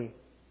willingly.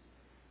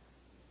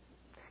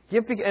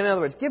 In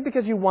other words, give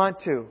because you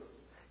want to.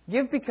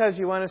 Give because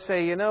you want to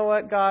say, you know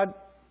what, God,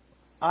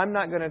 I'm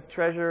not going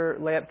to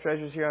lay up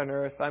treasures here on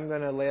earth. I'm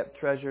going to lay up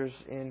treasures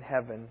in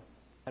heaven.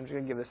 I'm just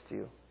going to give this to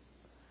you.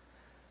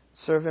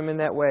 Serve Him in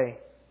that way.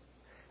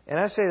 And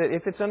I say that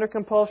if it's under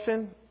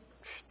compulsion,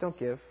 don't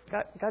give.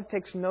 God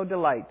takes no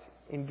delight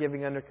in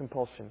giving under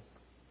compulsion.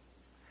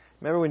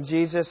 Remember when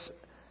Jesus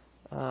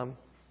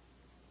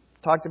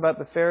talked about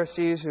the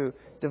Pharisees who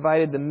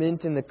divided the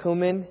mint and the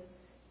cumin?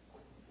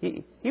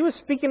 He was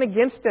speaking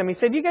against them. He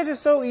said, you guys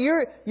are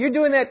you're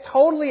doing that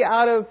totally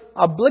out of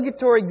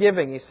obligatory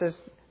giving. He says,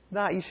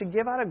 no, you should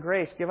give out of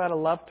grace, give out of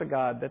love to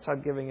God. That's how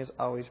giving has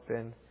always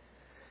been.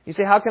 You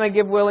say, how can I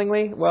give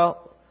willingly?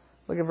 Well,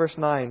 look at verse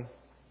 9.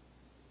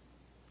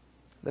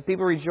 The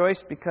people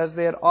rejoiced because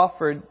they had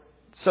offered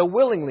so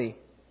willingly.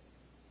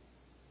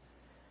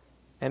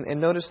 And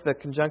notice the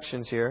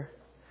conjunctions here.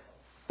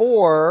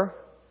 For,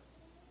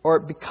 or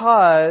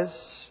because,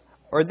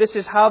 or this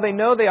is how they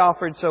know they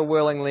offered so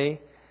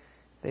willingly.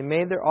 They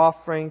made their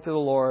offering to the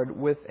Lord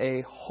with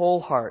a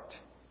whole heart.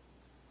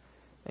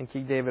 And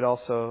King David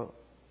also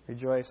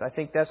rejoiced. I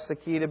think that's the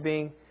key to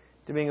being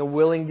a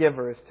willing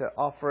giver, is to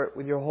offer it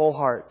with your whole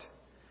heart.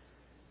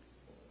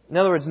 In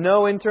other words,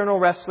 no internal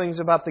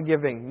wrestlings about the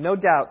giving. No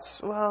doubts.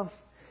 Well,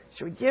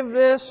 should we give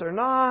this or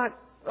not?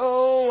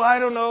 Oh, I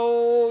don't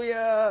know.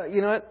 Yeah.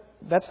 You know what?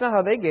 That's not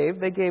how they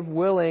gave. They gave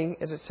willing,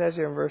 as it says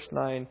here in verse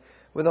 9,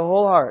 with a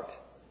whole heart.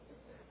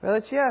 Well,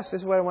 it's yes,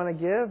 this is what I want to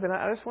give, and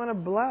I just want to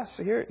bless.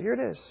 So here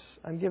it is.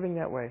 I'm giving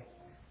that way.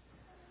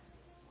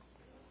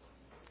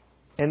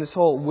 And this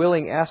whole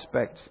willing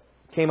aspect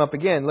came up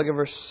again. Look at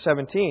verse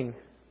 17.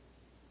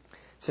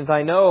 Since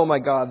I know, my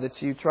God,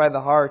 that you try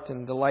the heart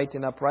and delight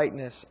in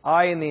uprightness,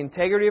 I, in the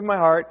integrity of my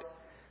heart,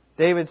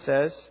 David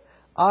says,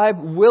 I've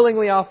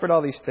willingly offered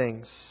all these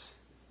things.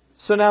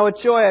 So now with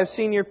joy I've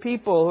seen your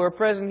people who are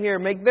present here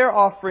make their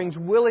offerings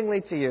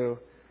willingly to you.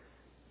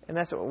 And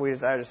that's what we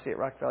desire to see at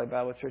Rock Valley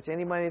Bible Church.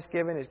 Any money is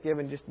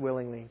given just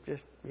willingly.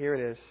 Just here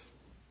it is.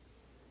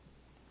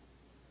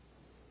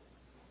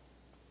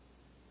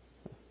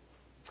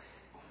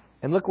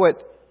 And look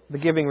what the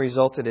giving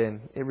resulted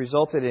in. It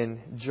resulted in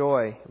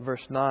joy.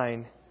 Verse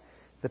 9.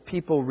 The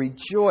people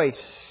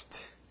rejoiced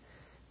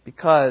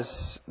because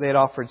they had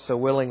offered so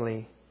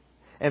willingly.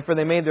 And for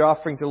they made their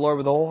offering to the Lord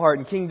with a whole heart.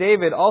 And King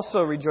David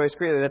also rejoiced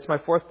greatly. That's my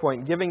fourth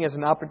point. Giving is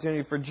an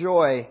opportunity for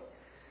joy.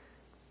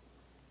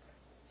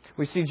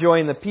 We see joy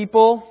in the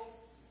people.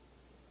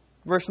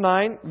 Verse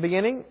 9,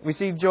 beginning. We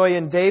see joy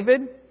in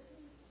David.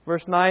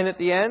 Verse 9 at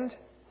the end.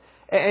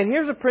 And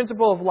here's a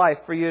principle of life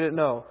for you to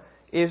know.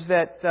 Is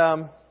that...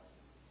 do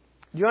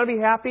you want to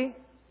be happy?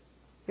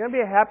 You want to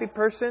be a happy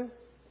person?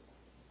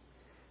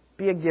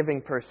 Be a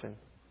giving person.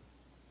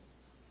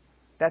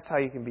 That's how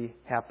you can be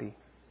happy.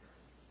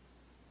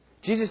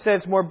 Jesus said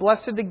it's more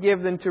blessed to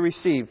give than to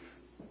receive.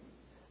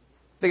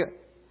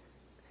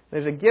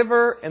 There's a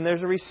giver and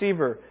there's a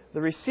receiver.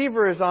 The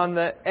receiver is on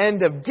the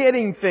end of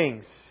getting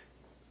things.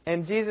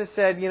 And Jesus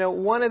said,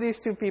 one of these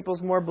two people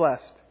is more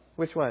blessed.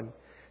 Which one?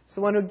 It's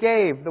the one who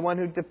gave, the one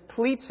who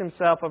depletes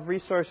himself of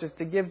resources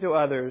to give to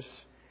others.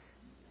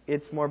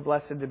 It's more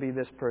blessed to be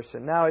this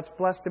person. Now, it's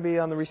blessed to be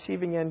on the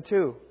receiving end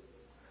too.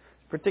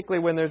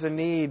 Particularly when there's a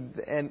need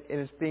and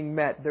it's being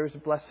met. There's a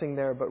blessing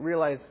there. But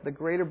realize the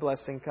greater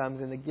blessing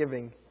comes in the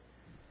giving.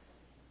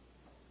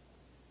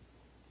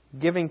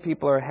 Giving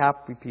people are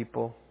happy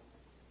people.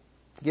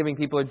 Giving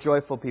people are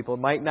joyful people. It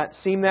might not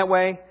seem that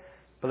way,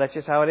 but that's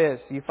just how it is.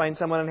 You find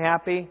someone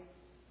unhappy,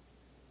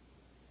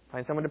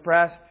 find someone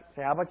depressed,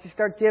 say, how about you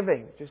start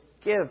giving? Just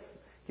give.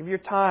 Give your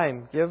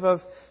time. Give of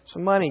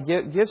some money.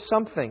 Give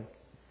something.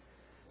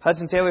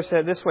 Hudson Taylor said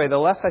it this way, the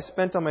less I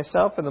spent on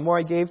myself and the more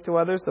I gave to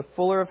others, the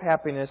fuller of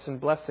happiness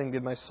and blessing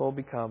did my soul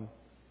become.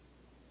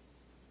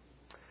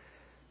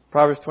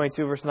 Proverbs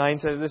 22 verse 9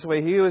 says it this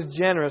way, he who is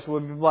generous will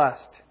be blessed.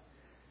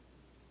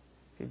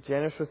 If you're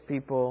generous with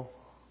people,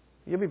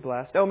 you'll be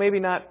blessed. Oh, maybe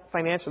not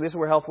financially. This is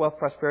where Health, Wealth,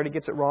 Prosperity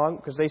gets it wrong,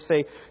 because they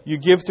say, you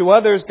give to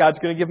others, God's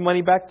going to give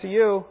money back to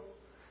you.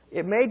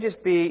 It may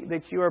just be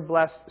that you are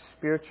blessed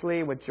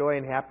spiritually with joy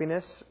and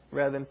happiness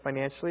rather than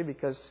financially,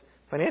 because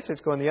financially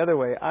it's going the other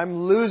way.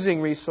 I'm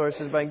losing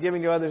resources by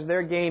giving to others.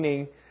 They're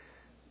gaining.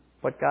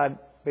 But God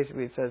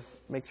basically, it says,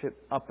 makes it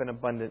up in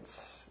abundance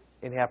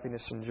in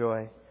happiness and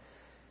joy.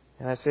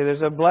 And I say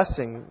there's a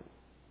blessing.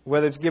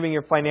 Whether it's giving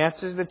your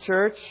finances to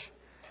church,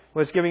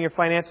 whether it's giving your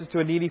finances to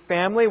a needy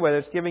family, whether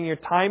it's giving your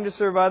time to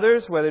serve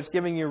others, whether it's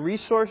giving your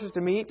resources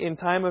to meet in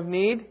time of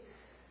need,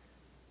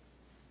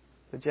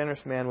 the generous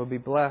man will be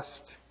blessed.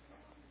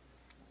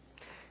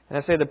 And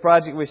I say the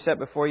project we set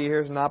before you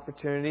here is an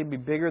opportunity, be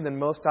bigger than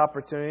most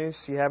opportunities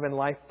you have in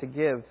life to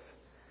give.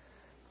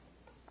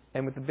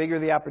 And with the bigger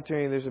the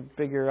opportunity, there's a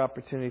bigger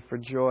opportunity for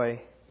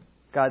joy.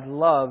 God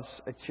loves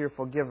a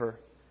cheerful giver.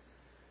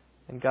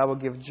 And God will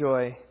give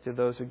joy to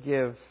those who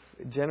give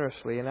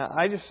generously. And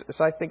as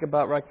I think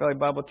about Rock Valley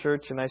Bible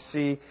Church and I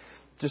see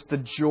just the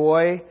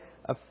joy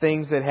of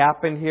things that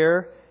happen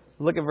here,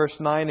 look at verse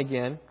 9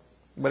 again,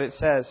 what it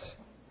says.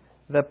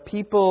 The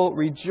people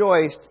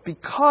rejoiced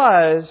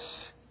because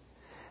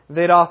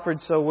they'd offered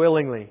so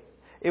willingly.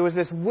 It was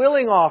this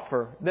willing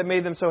offer that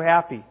made them so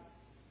happy.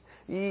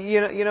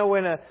 You know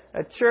when a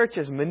church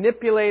is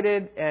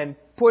manipulated and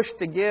pushed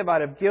to give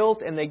out of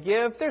guilt and they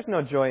give, there's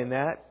no joy in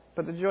that.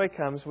 But the joy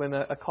comes when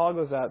a call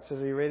goes out, says,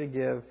 are you ready to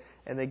give?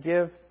 And they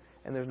give,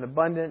 and there's an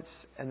abundance,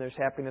 and there's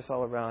happiness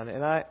all around.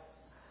 And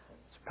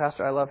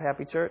Pastor, I love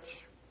happy church.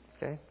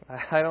 Okay,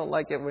 I don't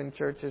like it when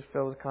church is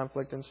filled with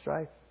conflict and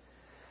strife.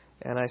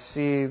 And I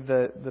see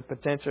the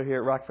potential here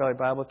at Rock Valley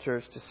Bible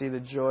Church to see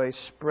the joy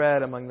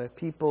spread among the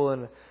people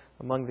and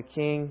among the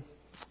King,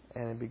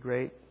 and it'd be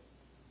great.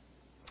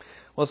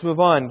 Well, let's move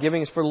on.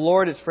 Giving is for the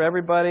Lord. It's for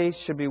everybody.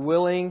 Should be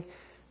willing.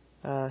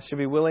 Should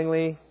be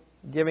willingly.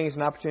 Giving is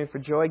an opportunity for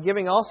joy.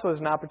 Giving also is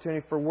an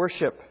opportunity for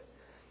worship.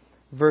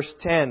 Verse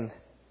 10.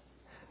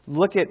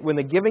 Look at when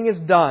the giving is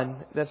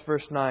done. That's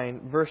verse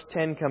 9. Verse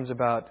 10 comes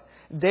about.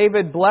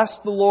 David blessed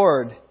the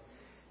Lord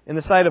in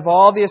the sight of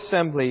all the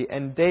assembly.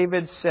 And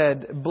David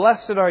said,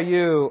 blessed are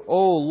you,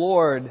 O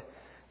Lord,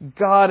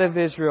 God of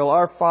Israel,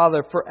 our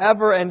Father,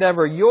 forever and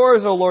ever.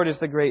 Yours, O Lord, is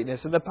the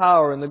greatness and the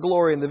power and the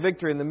glory and the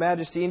victory and the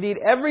majesty. Indeed,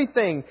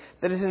 everything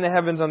that is in the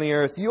heavens and on the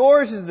earth.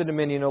 Yours is the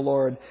dominion, O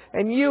Lord.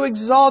 And you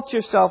exalt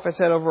yourself as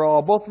head over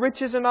all. Both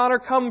riches and honor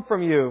come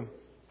from you.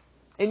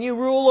 And you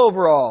rule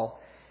over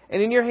all.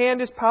 And in your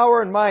hand is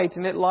power and might.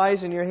 And it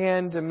lies in your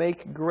hand to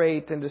make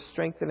great and to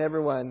strengthen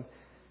everyone.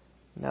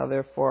 Now,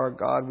 therefore, our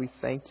God, we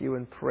thank you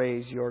and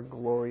praise your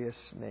glorious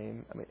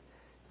name.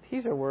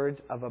 These are words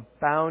of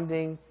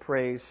abounding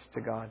praise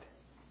to God.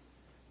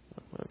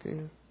 Okay.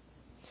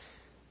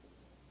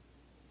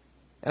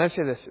 And I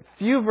say this,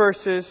 few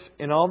verses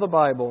in all the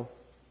Bible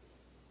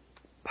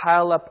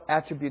pile up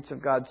attributes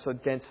of God so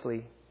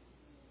densely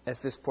as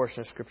this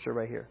portion of Scripture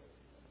right here.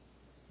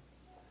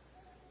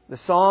 The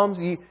Psalms,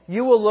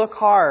 you will look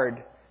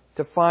hard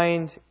to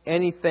find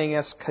anything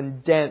as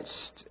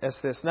condensed as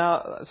this.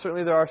 Now,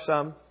 certainly there are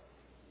some,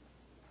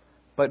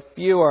 but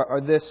few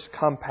are this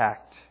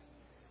compact.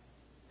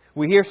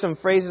 We hear some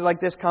phrases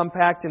like this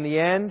compact in the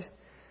end.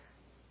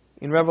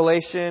 In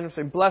Revelation,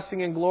 say,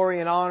 blessing and glory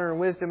and honor and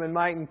wisdom and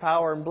might and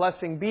power and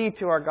blessing be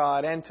to our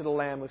God and to the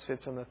Lamb who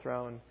sits on the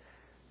throne.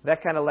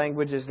 That kind of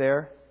language is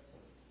there.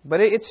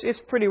 But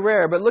it's pretty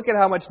rare. But look at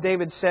how much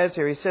David says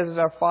here. He says, as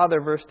our Father,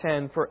 verse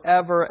 10,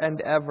 forever and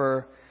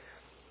ever.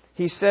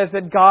 He says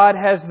that God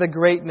has the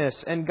greatness,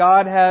 and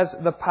God has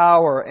the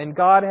power, and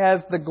God has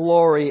the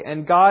glory,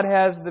 and God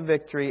has the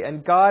victory,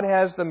 and God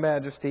has the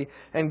majesty,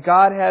 and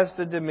God has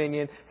the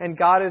dominion, and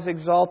God is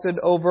exalted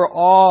over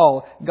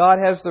all. God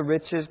has the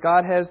riches,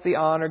 God has the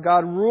honor,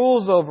 God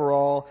rules over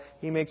all.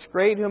 He makes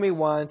great whom He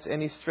wants,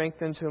 and He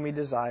strengthens whom He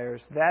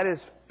desires. That is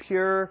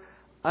pure,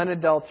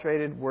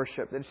 unadulterated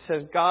worship. That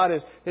says God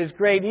is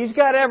great. He's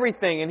got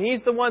everything, and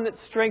He's the one that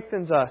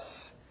strengthens us.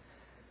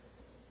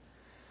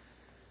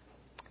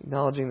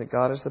 Acknowledging that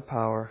God is the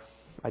power.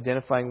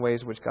 identifying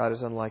ways in which God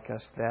is unlike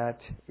us. That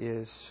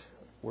is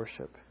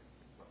worship.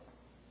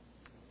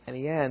 And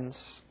he ends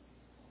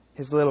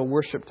his little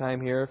worship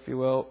time here, if you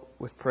will,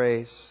 with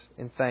praise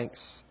and thanks.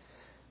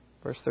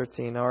 Verse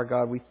 13, Our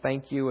God, we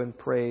thank you and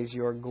praise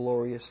your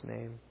glorious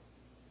name.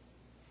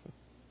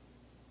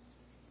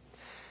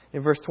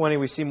 In verse 20,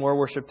 we see more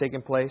worship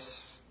taking place.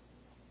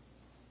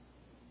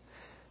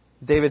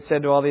 David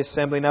said to all the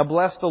assembly, Now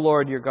bless the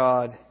Lord your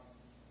God.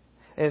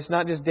 And it's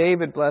not just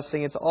David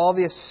blessing, it's all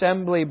the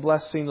assembly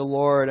blessing the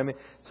Lord.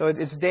 So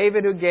it's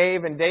David who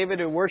gave and David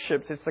who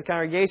worships. It's the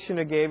congregation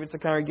who gave, it's the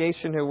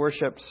congregation who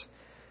worships.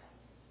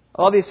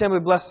 All the assembly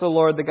blessed the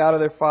Lord, the God of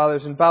their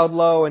fathers, and bowed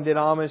low and did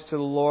homage to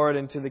the Lord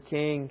and to the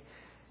King.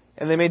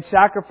 And they made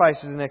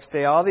sacrifices the next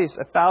day. All these,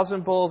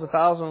 1,000 bulls,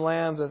 1,000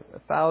 lambs,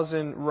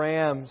 1,000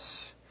 rams,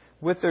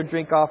 with their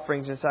drink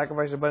offerings and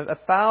sacrifices. But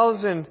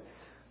 1,000,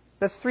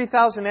 that's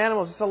 3,000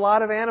 animals. It's a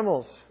lot of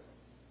animals.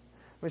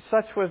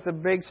 Such was the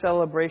big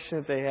celebration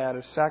that they had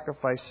of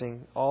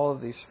sacrificing all of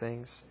these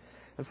things.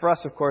 And for us,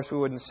 of course, we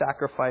wouldn't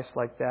sacrifice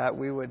like that.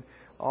 We would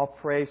all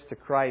praise to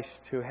Christ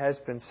who has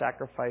been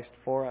sacrificed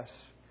for us.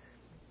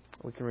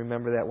 We can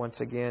remember that once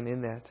again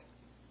in that.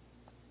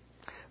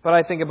 But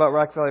I think about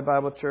Rock Valley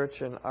Bible Church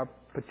and our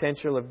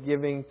potential of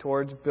giving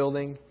towards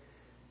building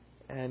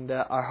and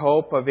our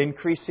hope of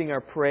increasing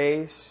our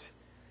praise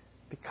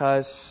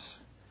because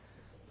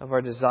of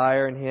our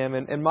desire in Him.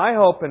 And my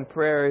hope and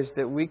prayer is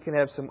that we can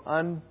have some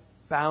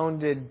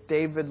unbounded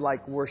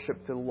David-like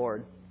worship to the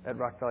Lord at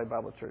Rock Valley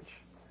Bible Church.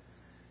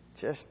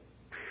 Just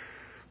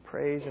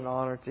praise and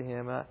honor to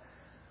Him.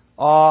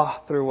 Awe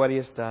through what He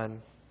has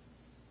done.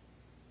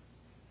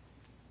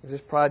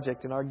 This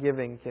project and our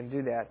giving can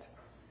do that.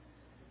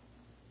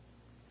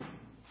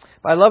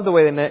 But I love the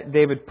way that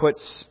David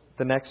puts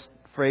the next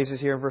phrases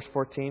here in verse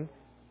 14.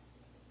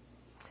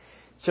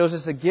 It shows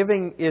us that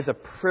giving is a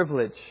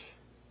privilege.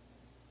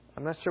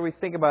 I'm not sure we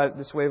think about it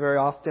this way very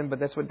often, but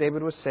that's what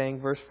David was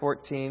saying. Verse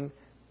 14.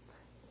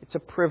 It's a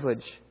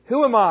privilege.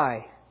 Who am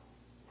I?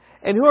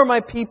 And who are my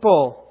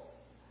people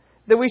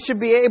that we should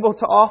be able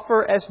to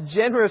offer as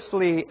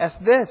generously as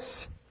this?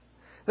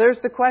 There's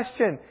the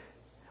question.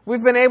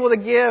 We've been able to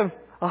give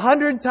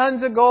 100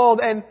 tons of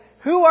gold. And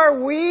who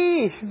are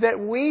we that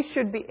we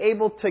should be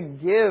able to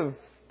give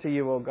to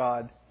you, O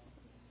God?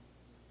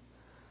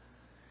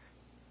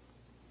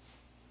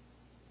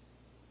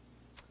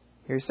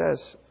 Here he says,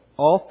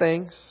 All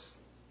things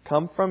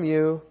come from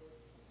you,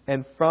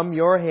 and from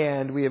your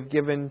hand we have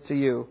given to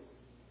you.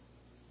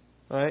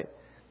 All right?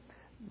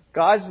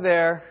 God's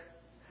there.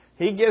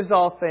 He gives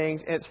all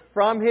things. And it's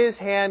from His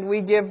hand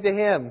we give to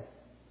Him.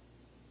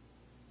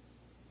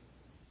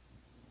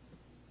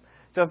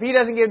 So if He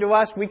doesn't give to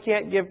us, we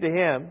can't give to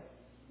Him.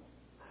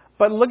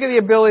 But look at the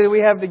ability that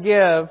we have to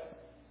give.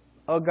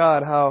 Oh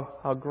God,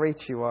 how great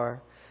you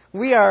are.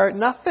 We are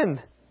nothing.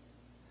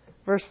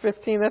 Verse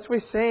 15, that's what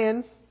He's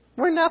saying.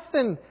 We're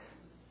nothing.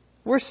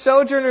 We're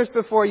sojourners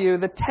before you,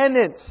 the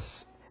tenants,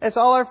 as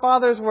all our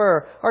fathers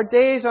were. Our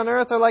days on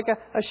earth are like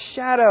a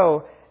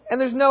shadow, and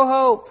there's no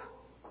hope.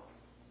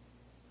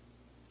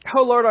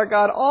 Oh Lord our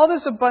God, all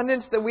this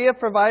abundance that we have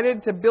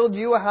provided to build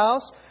you a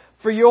house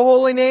for your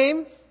holy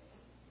name,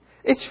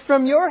 it's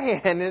from your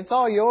hand, and it's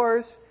all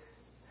yours.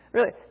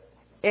 Really,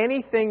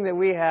 anything that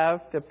we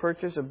have to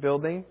purchase a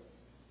building,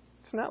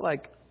 it's not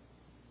like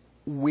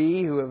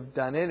we who have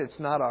done it. It's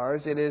not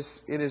ours. It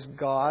is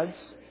God's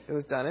who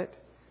has done it.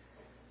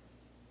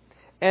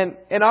 And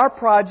in our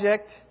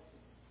project,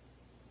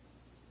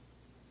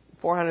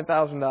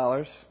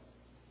 $400,000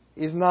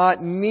 is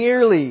not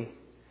nearly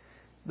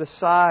the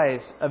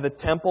size of the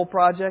temple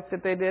project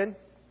that they did.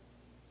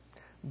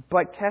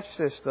 But catch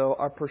this, though,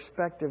 our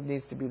perspective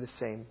needs to be the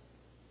same.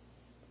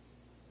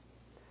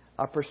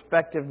 Our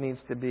perspective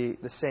needs to be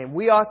the same.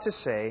 We ought to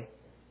say,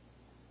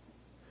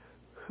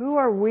 who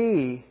are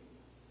we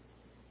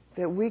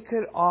that we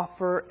could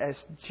offer as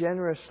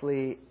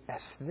generously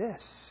as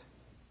this?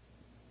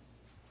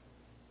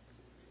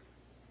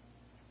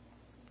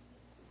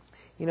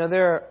 You know,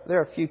 there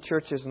are a few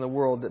churches in the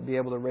world that be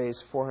able to raise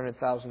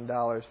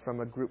 $400,000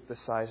 from a group the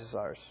size as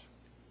ours.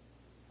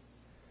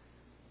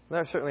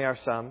 There certainly are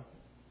some.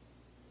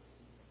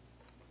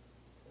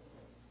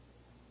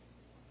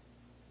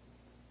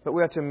 But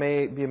we have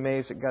to be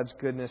amazed at God's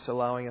goodness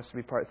allowing us to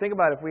be part. Think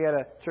about if we had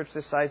a church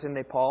this size in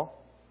Nepal,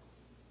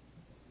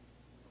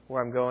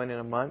 where I'm going in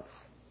a month,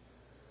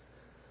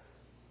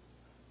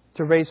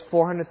 to raise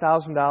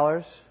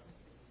 $400,000,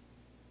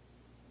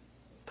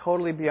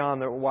 totally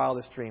beyond their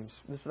wildest dreams.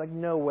 There's like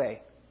no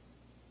way.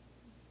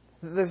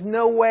 There's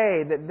no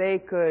way that they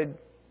could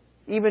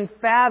even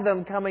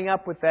fathom coming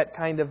up with that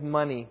kind of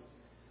money.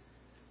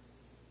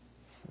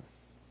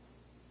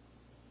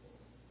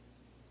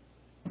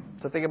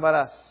 So think about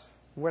us.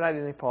 We're not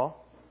in Nepal.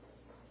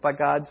 By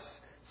God's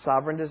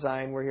sovereign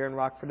design, we're here in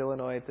Rockford,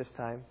 Illinois at this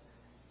time.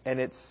 And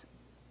it's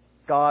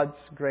God's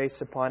grace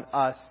upon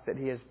us that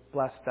He has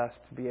blessed us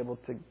to be able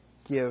to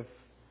give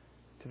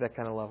to that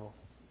kind of level.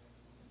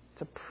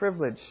 It's a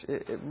privilege.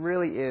 It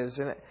really is.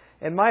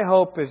 And my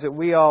hope is that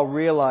we all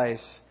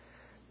realize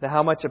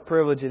how much a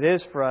privilege it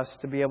is for us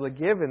to be able to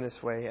give in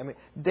this way. I mean,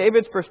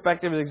 David's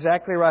perspective is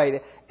exactly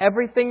right.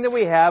 Everything that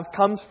we have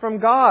comes from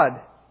God.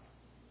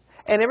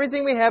 And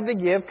everything we have to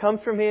give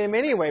comes from Him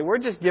anyway. We're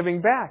just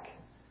giving back.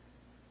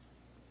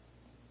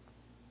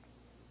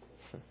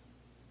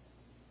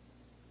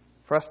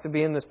 For us to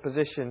be in this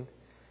position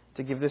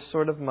to give this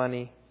sort of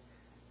money,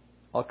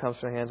 all comes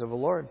from the hands of the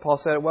Lord. Paul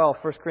said it well,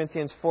 1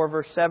 Corinthians 4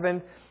 verse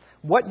 7.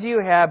 What do you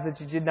have that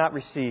you did not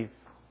receive?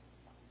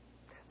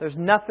 There's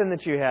nothing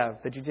that you have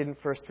that you didn't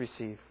first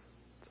receive.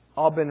 It's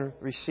all been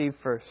received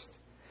first.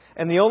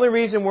 And the only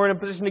reason we're in a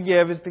position to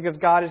give is because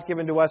God has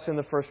given to us in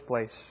the first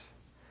place.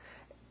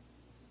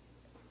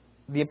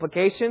 The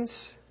implications?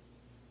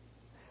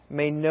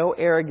 May no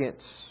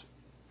arrogance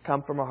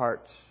come from our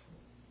hearts.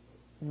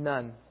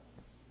 None.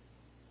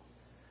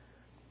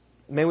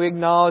 May we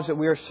acknowledge that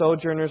we are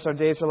sojourners, our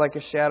days are like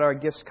a shadow, our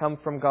gifts come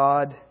from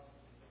God.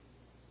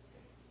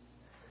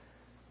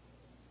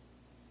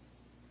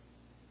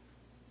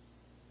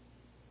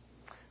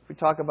 We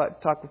talk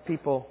with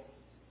people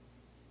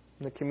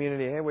in the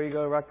community. Hey, where you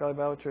go to Rock Valley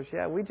Bible Church?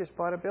 Yeah, we just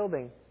bought a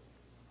building.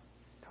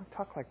 Don't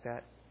talk like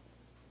that.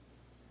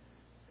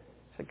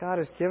 So God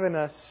has given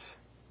us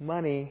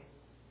money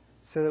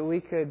so that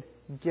we could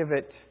give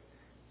it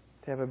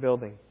to have a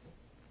building.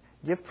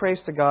 Give praise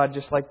to God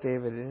just like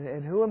David.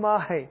 And who am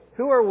I?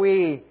 Who are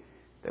we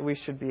that we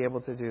should be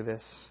able to do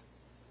this?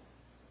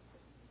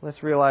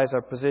 Let's realize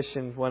our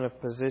position, one of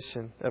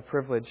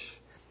privilege.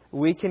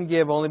 We can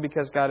give only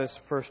because God is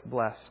first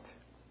blessed.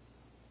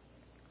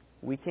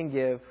 We can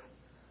give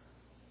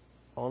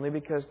only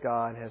because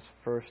God has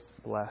first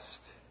blessed.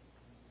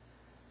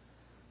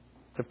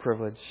 It's a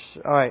privilege.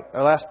 All right,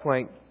 our last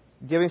point.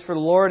 Giving's for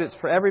the Lord. It's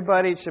for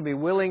everybody. It should be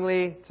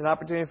willingly. It's an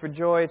opportunity for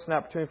joy. It's an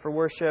opportunity for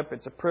worship.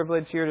 It's a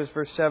privilege. Here it is,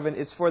 verse 7.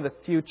 It's for the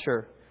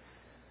future.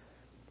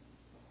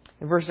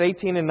 In verse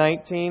 18 and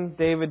 19,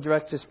 David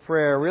directs his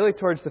prayer really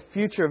towards the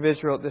future of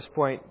Israel at this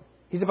point.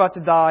 He's about to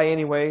die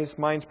anyway. His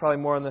mind's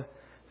probably more on the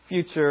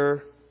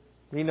future.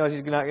 He knows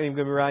he's not even going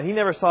to be around. He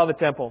never saw the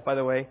temple, by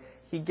the way.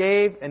 He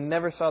gave and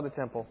never saw the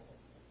temple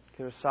because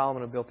it was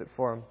Solomon who built it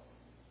for him.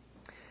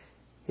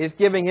 His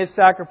giving, his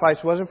sacrifice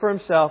wasn't for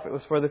himself, it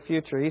was for the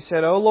future. He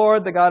said, O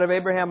Lord, the God of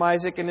Abraham,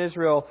 Isaac, and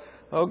Israel,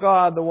 O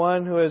God, the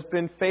one who has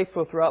been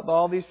faithful throughout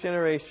all these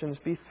generations,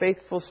 be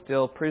faithful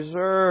still.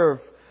 Preserve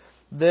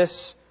this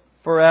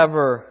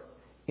forever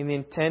in the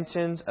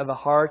intentions of the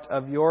heart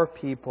of your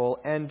people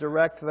and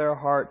direct their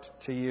heart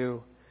to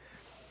you.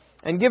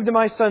 And give to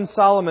my son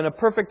Solomon a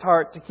perfect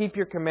heart to keep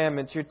your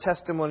commandments, your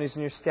testimonies,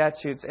 and your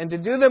statutes, and to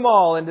do them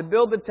all, and to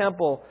build the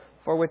temple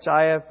for which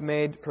I have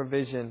made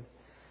provision.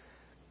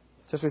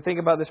 So as we think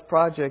about this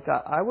project,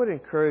 I would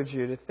encourage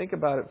you to think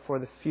about it for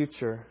the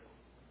future.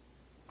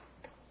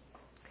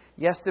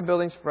 Yes, the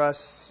building's for us.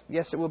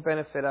 Yes, it will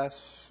benefit us.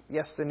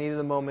 Yes, the need of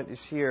the moment is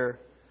here.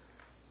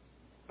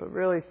 But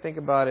really think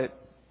about it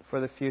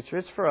for the future.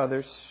 It's for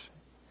others.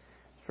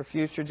 It's for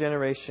future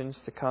generations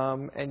to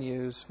come and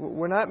use.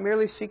 We're not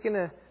merely seeking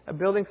a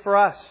building for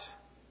us.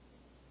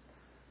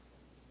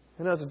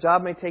 Who knows, a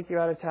job may take you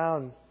out of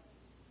town.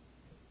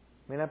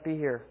 May not be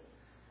here.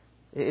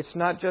 It's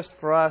not just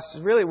for us.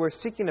 Really, we're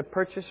seeking to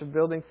purchase a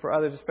building for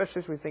others,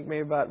 especially as we think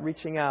maybe about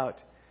reaching out,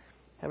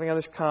 having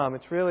others come.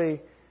 It's really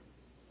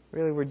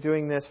we're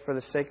doing this for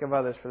the sake of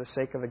others, for the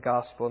sake of the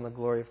gospel and the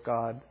glory of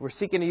God. We're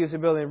seeking to use the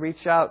building,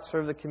 reach out,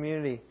 serve the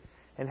community,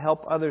 and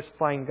help others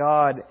find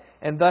God.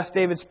 And thus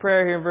David's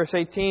prayer here in verse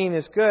 18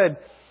 is good.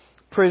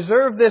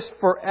 Preserve this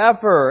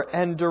forever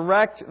and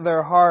direct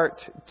their heart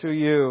to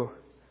you.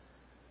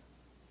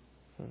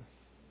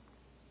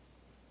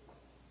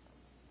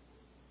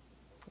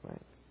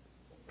 Right.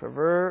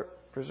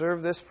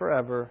 Preserve this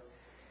forever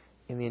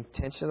in the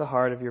intention of the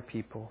heart of your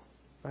people.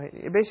 Right?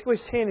 Basically,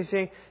 he's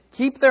saying,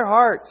 keep their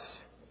hearts.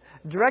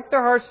 Direct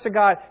their hearts to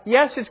God.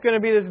 Yes, it's going to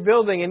be this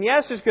building, and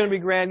yes, it's going to be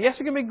grand. Yes,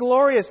 it's going to be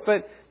glorious,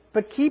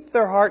 but keep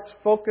their hearts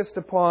focused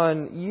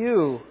upon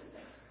you.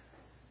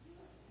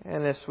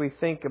 And as we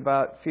think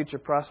about future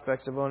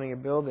prospects of owning a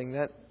building,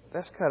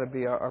 that's got to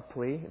be our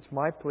plea. It's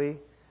my plea.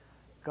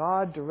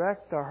 God,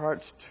 direct our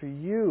hearts to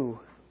you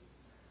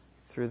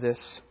through this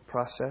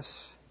process.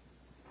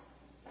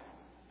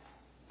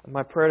 And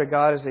my prayer to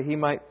God is that He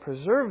might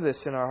preserve this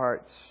in our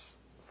hearts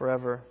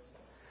forever.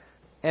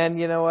 And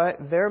you know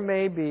what? There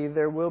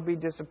will be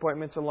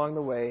disappointments along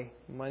the way.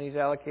 Money's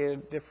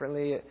allocated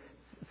differently.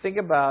 Think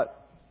about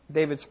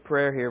David's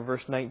prayer here,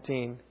 verse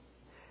 19.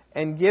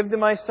 And give to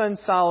my son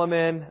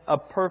Solomon a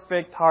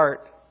perfect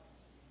heart.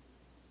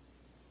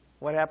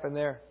 What happened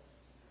there?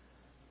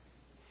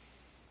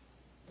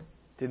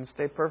 Didn't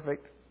stay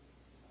perfect.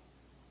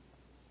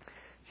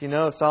 As you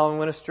know, Solomon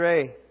went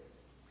astray.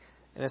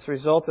 And as a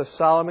result of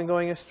Solomon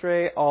going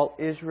astray, all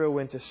Israel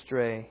went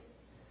astray.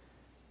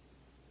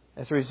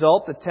 As a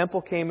result, the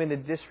temple came into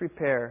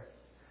disrepair.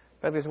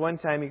 In fact, there's one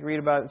time you can read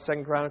about it in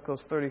 2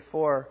 Chronicles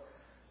 34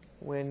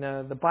 when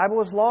the Bible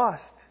was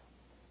lost.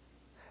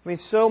 I mean,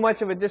 so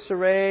much of a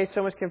disarray,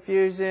 so much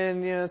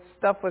confusion,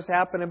 stuff was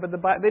happening, but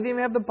they didn't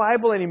even have the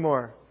Bible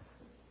anymore.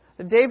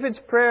 David's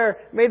prayer,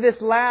 may this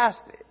last.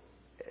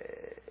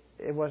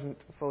 it wasn't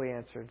fully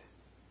answered.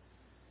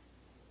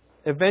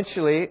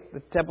 Eventually, the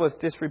temple was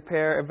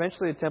disrepair.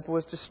 Eventually, the temple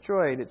was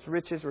destroyed. Its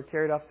riches were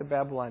carried off to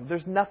Babylon.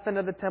 There's nothing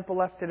of the temple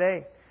left today.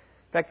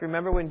 In fact,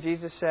 remember when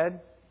Jesus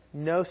said,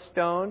 "No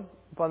stone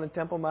upon the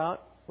Temple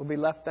Mount will be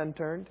left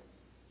unturned"?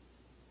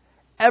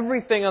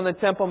 Everything on the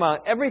Temple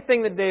Mount,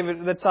 everything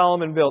that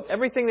Solomon built,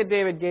 everything that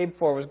David gave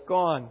for was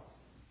gone.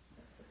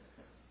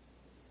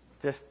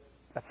 Just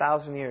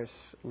 1,000 years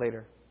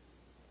later.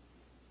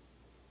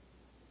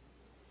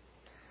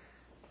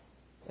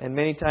 And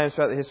many times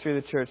throughout the history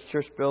of the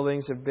church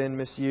buildings have been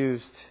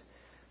misused.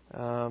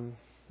 In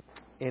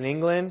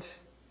England,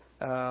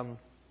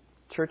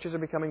 churches are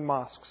becoming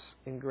mosques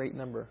in great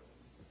number.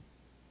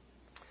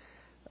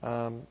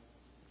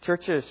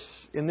 Churches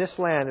in this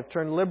land have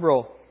turned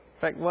liberal. In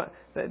fact,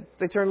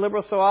 they turn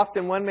liberal so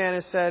often, one man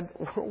has said,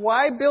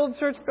 "Why build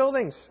church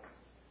buildings?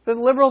 The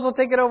liberals will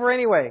take it over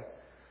anyway."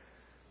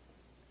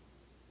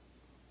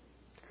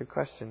 Good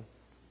question.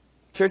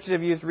 Churches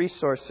have used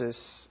resources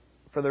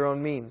for their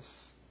own means.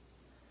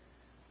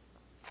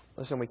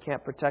 Listen, we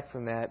can't protect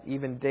from that.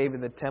 Even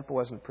David, the temple,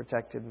 wasn't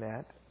protected in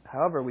that.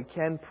 However, we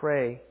can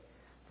pray,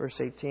 verse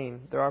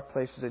 18. There are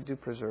places that do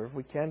preserve.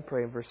 We can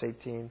pray in verse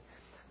 18.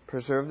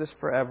 Preserve this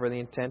forever, the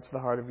intents of the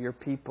heart of your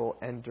people,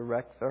 and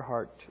direct their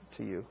heart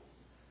to you.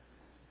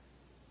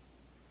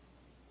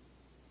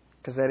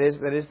 Because that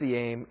is the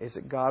aim, is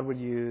that God would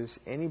use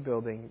any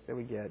building that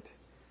we get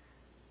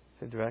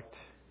to direct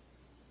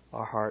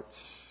our hearts,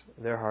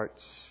 their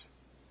hearts,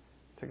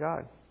 to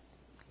God.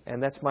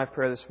 And that's my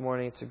prayer this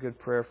morning. It's a good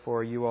prayer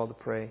for you all to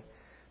pray.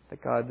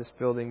 That God, this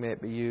building may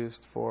it be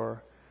used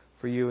for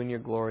you and your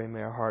glory.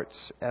 May our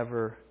hearts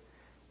ever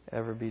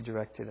be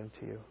directed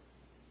unto you.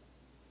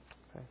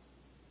 Okay.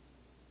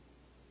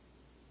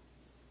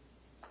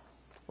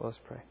 Well, let's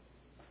pray.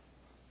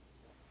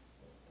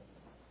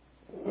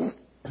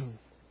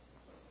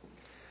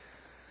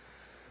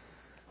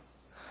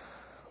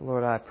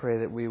 Lord, I pray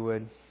that we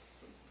would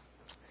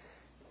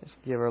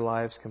just give our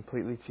lives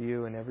completely to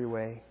you in every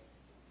way.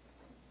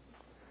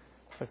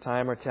 Our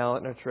time, our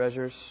talent, and our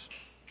treasures,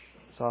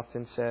 it's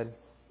often said.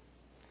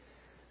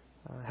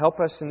 Help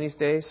us in these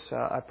days.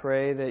 I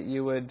pray that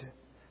you would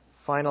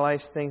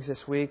finalize things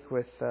this week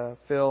with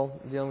Phil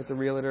dealing with the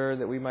realtor,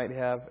 that we might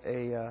have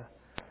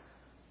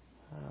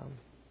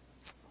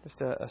just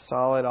a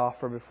solid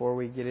offer before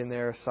we get in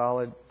there, a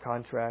solid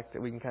contract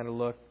that we can kind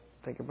of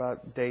think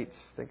about dates,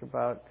 think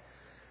about.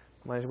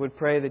 I would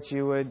pray that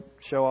you would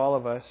show all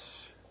of us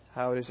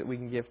how it is that we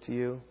can give to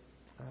you.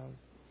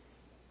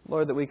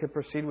 Lord, that we could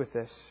proceed with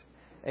this.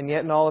 And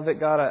yet in all of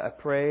it, God, I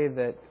pray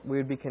that we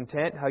would be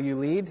content how you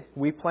lead.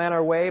 We plan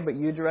our way, but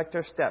you direct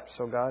our steps.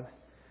 So God,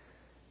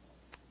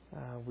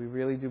 we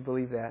really do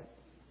believe that.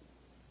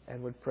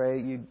 And would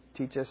pray you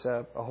teach us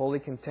a holy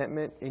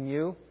contentment in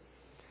you.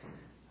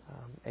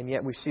 And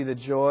yet we see the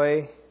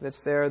joy that's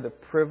there, the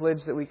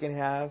privilege that we can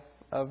have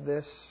of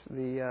this,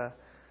 the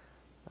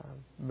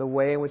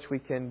way in which we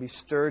can be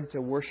stirred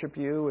to worship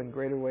you in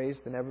greater ways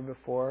than ever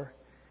before.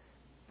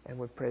 And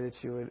would pray that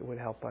you would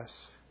help us.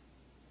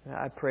 And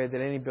I pray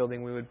that any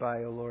building we would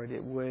buy, O Lord,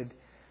 it would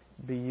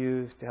be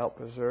used to help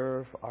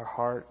preserve our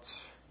hearts,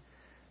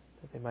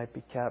 that they might be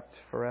kept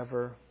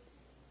forever,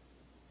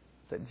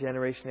 that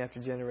generation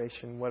after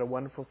generation. What a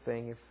wonderful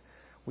thing if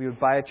we would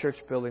buy a church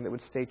building that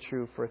would stay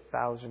true for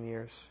 1,000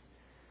 years.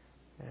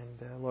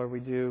 And Lord, we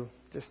do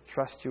just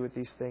trust you with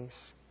these things.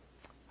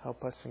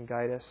 Help us and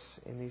guide us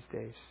in these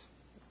days.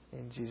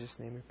 In Jesus'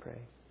 name we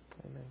pray.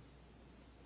 Amen.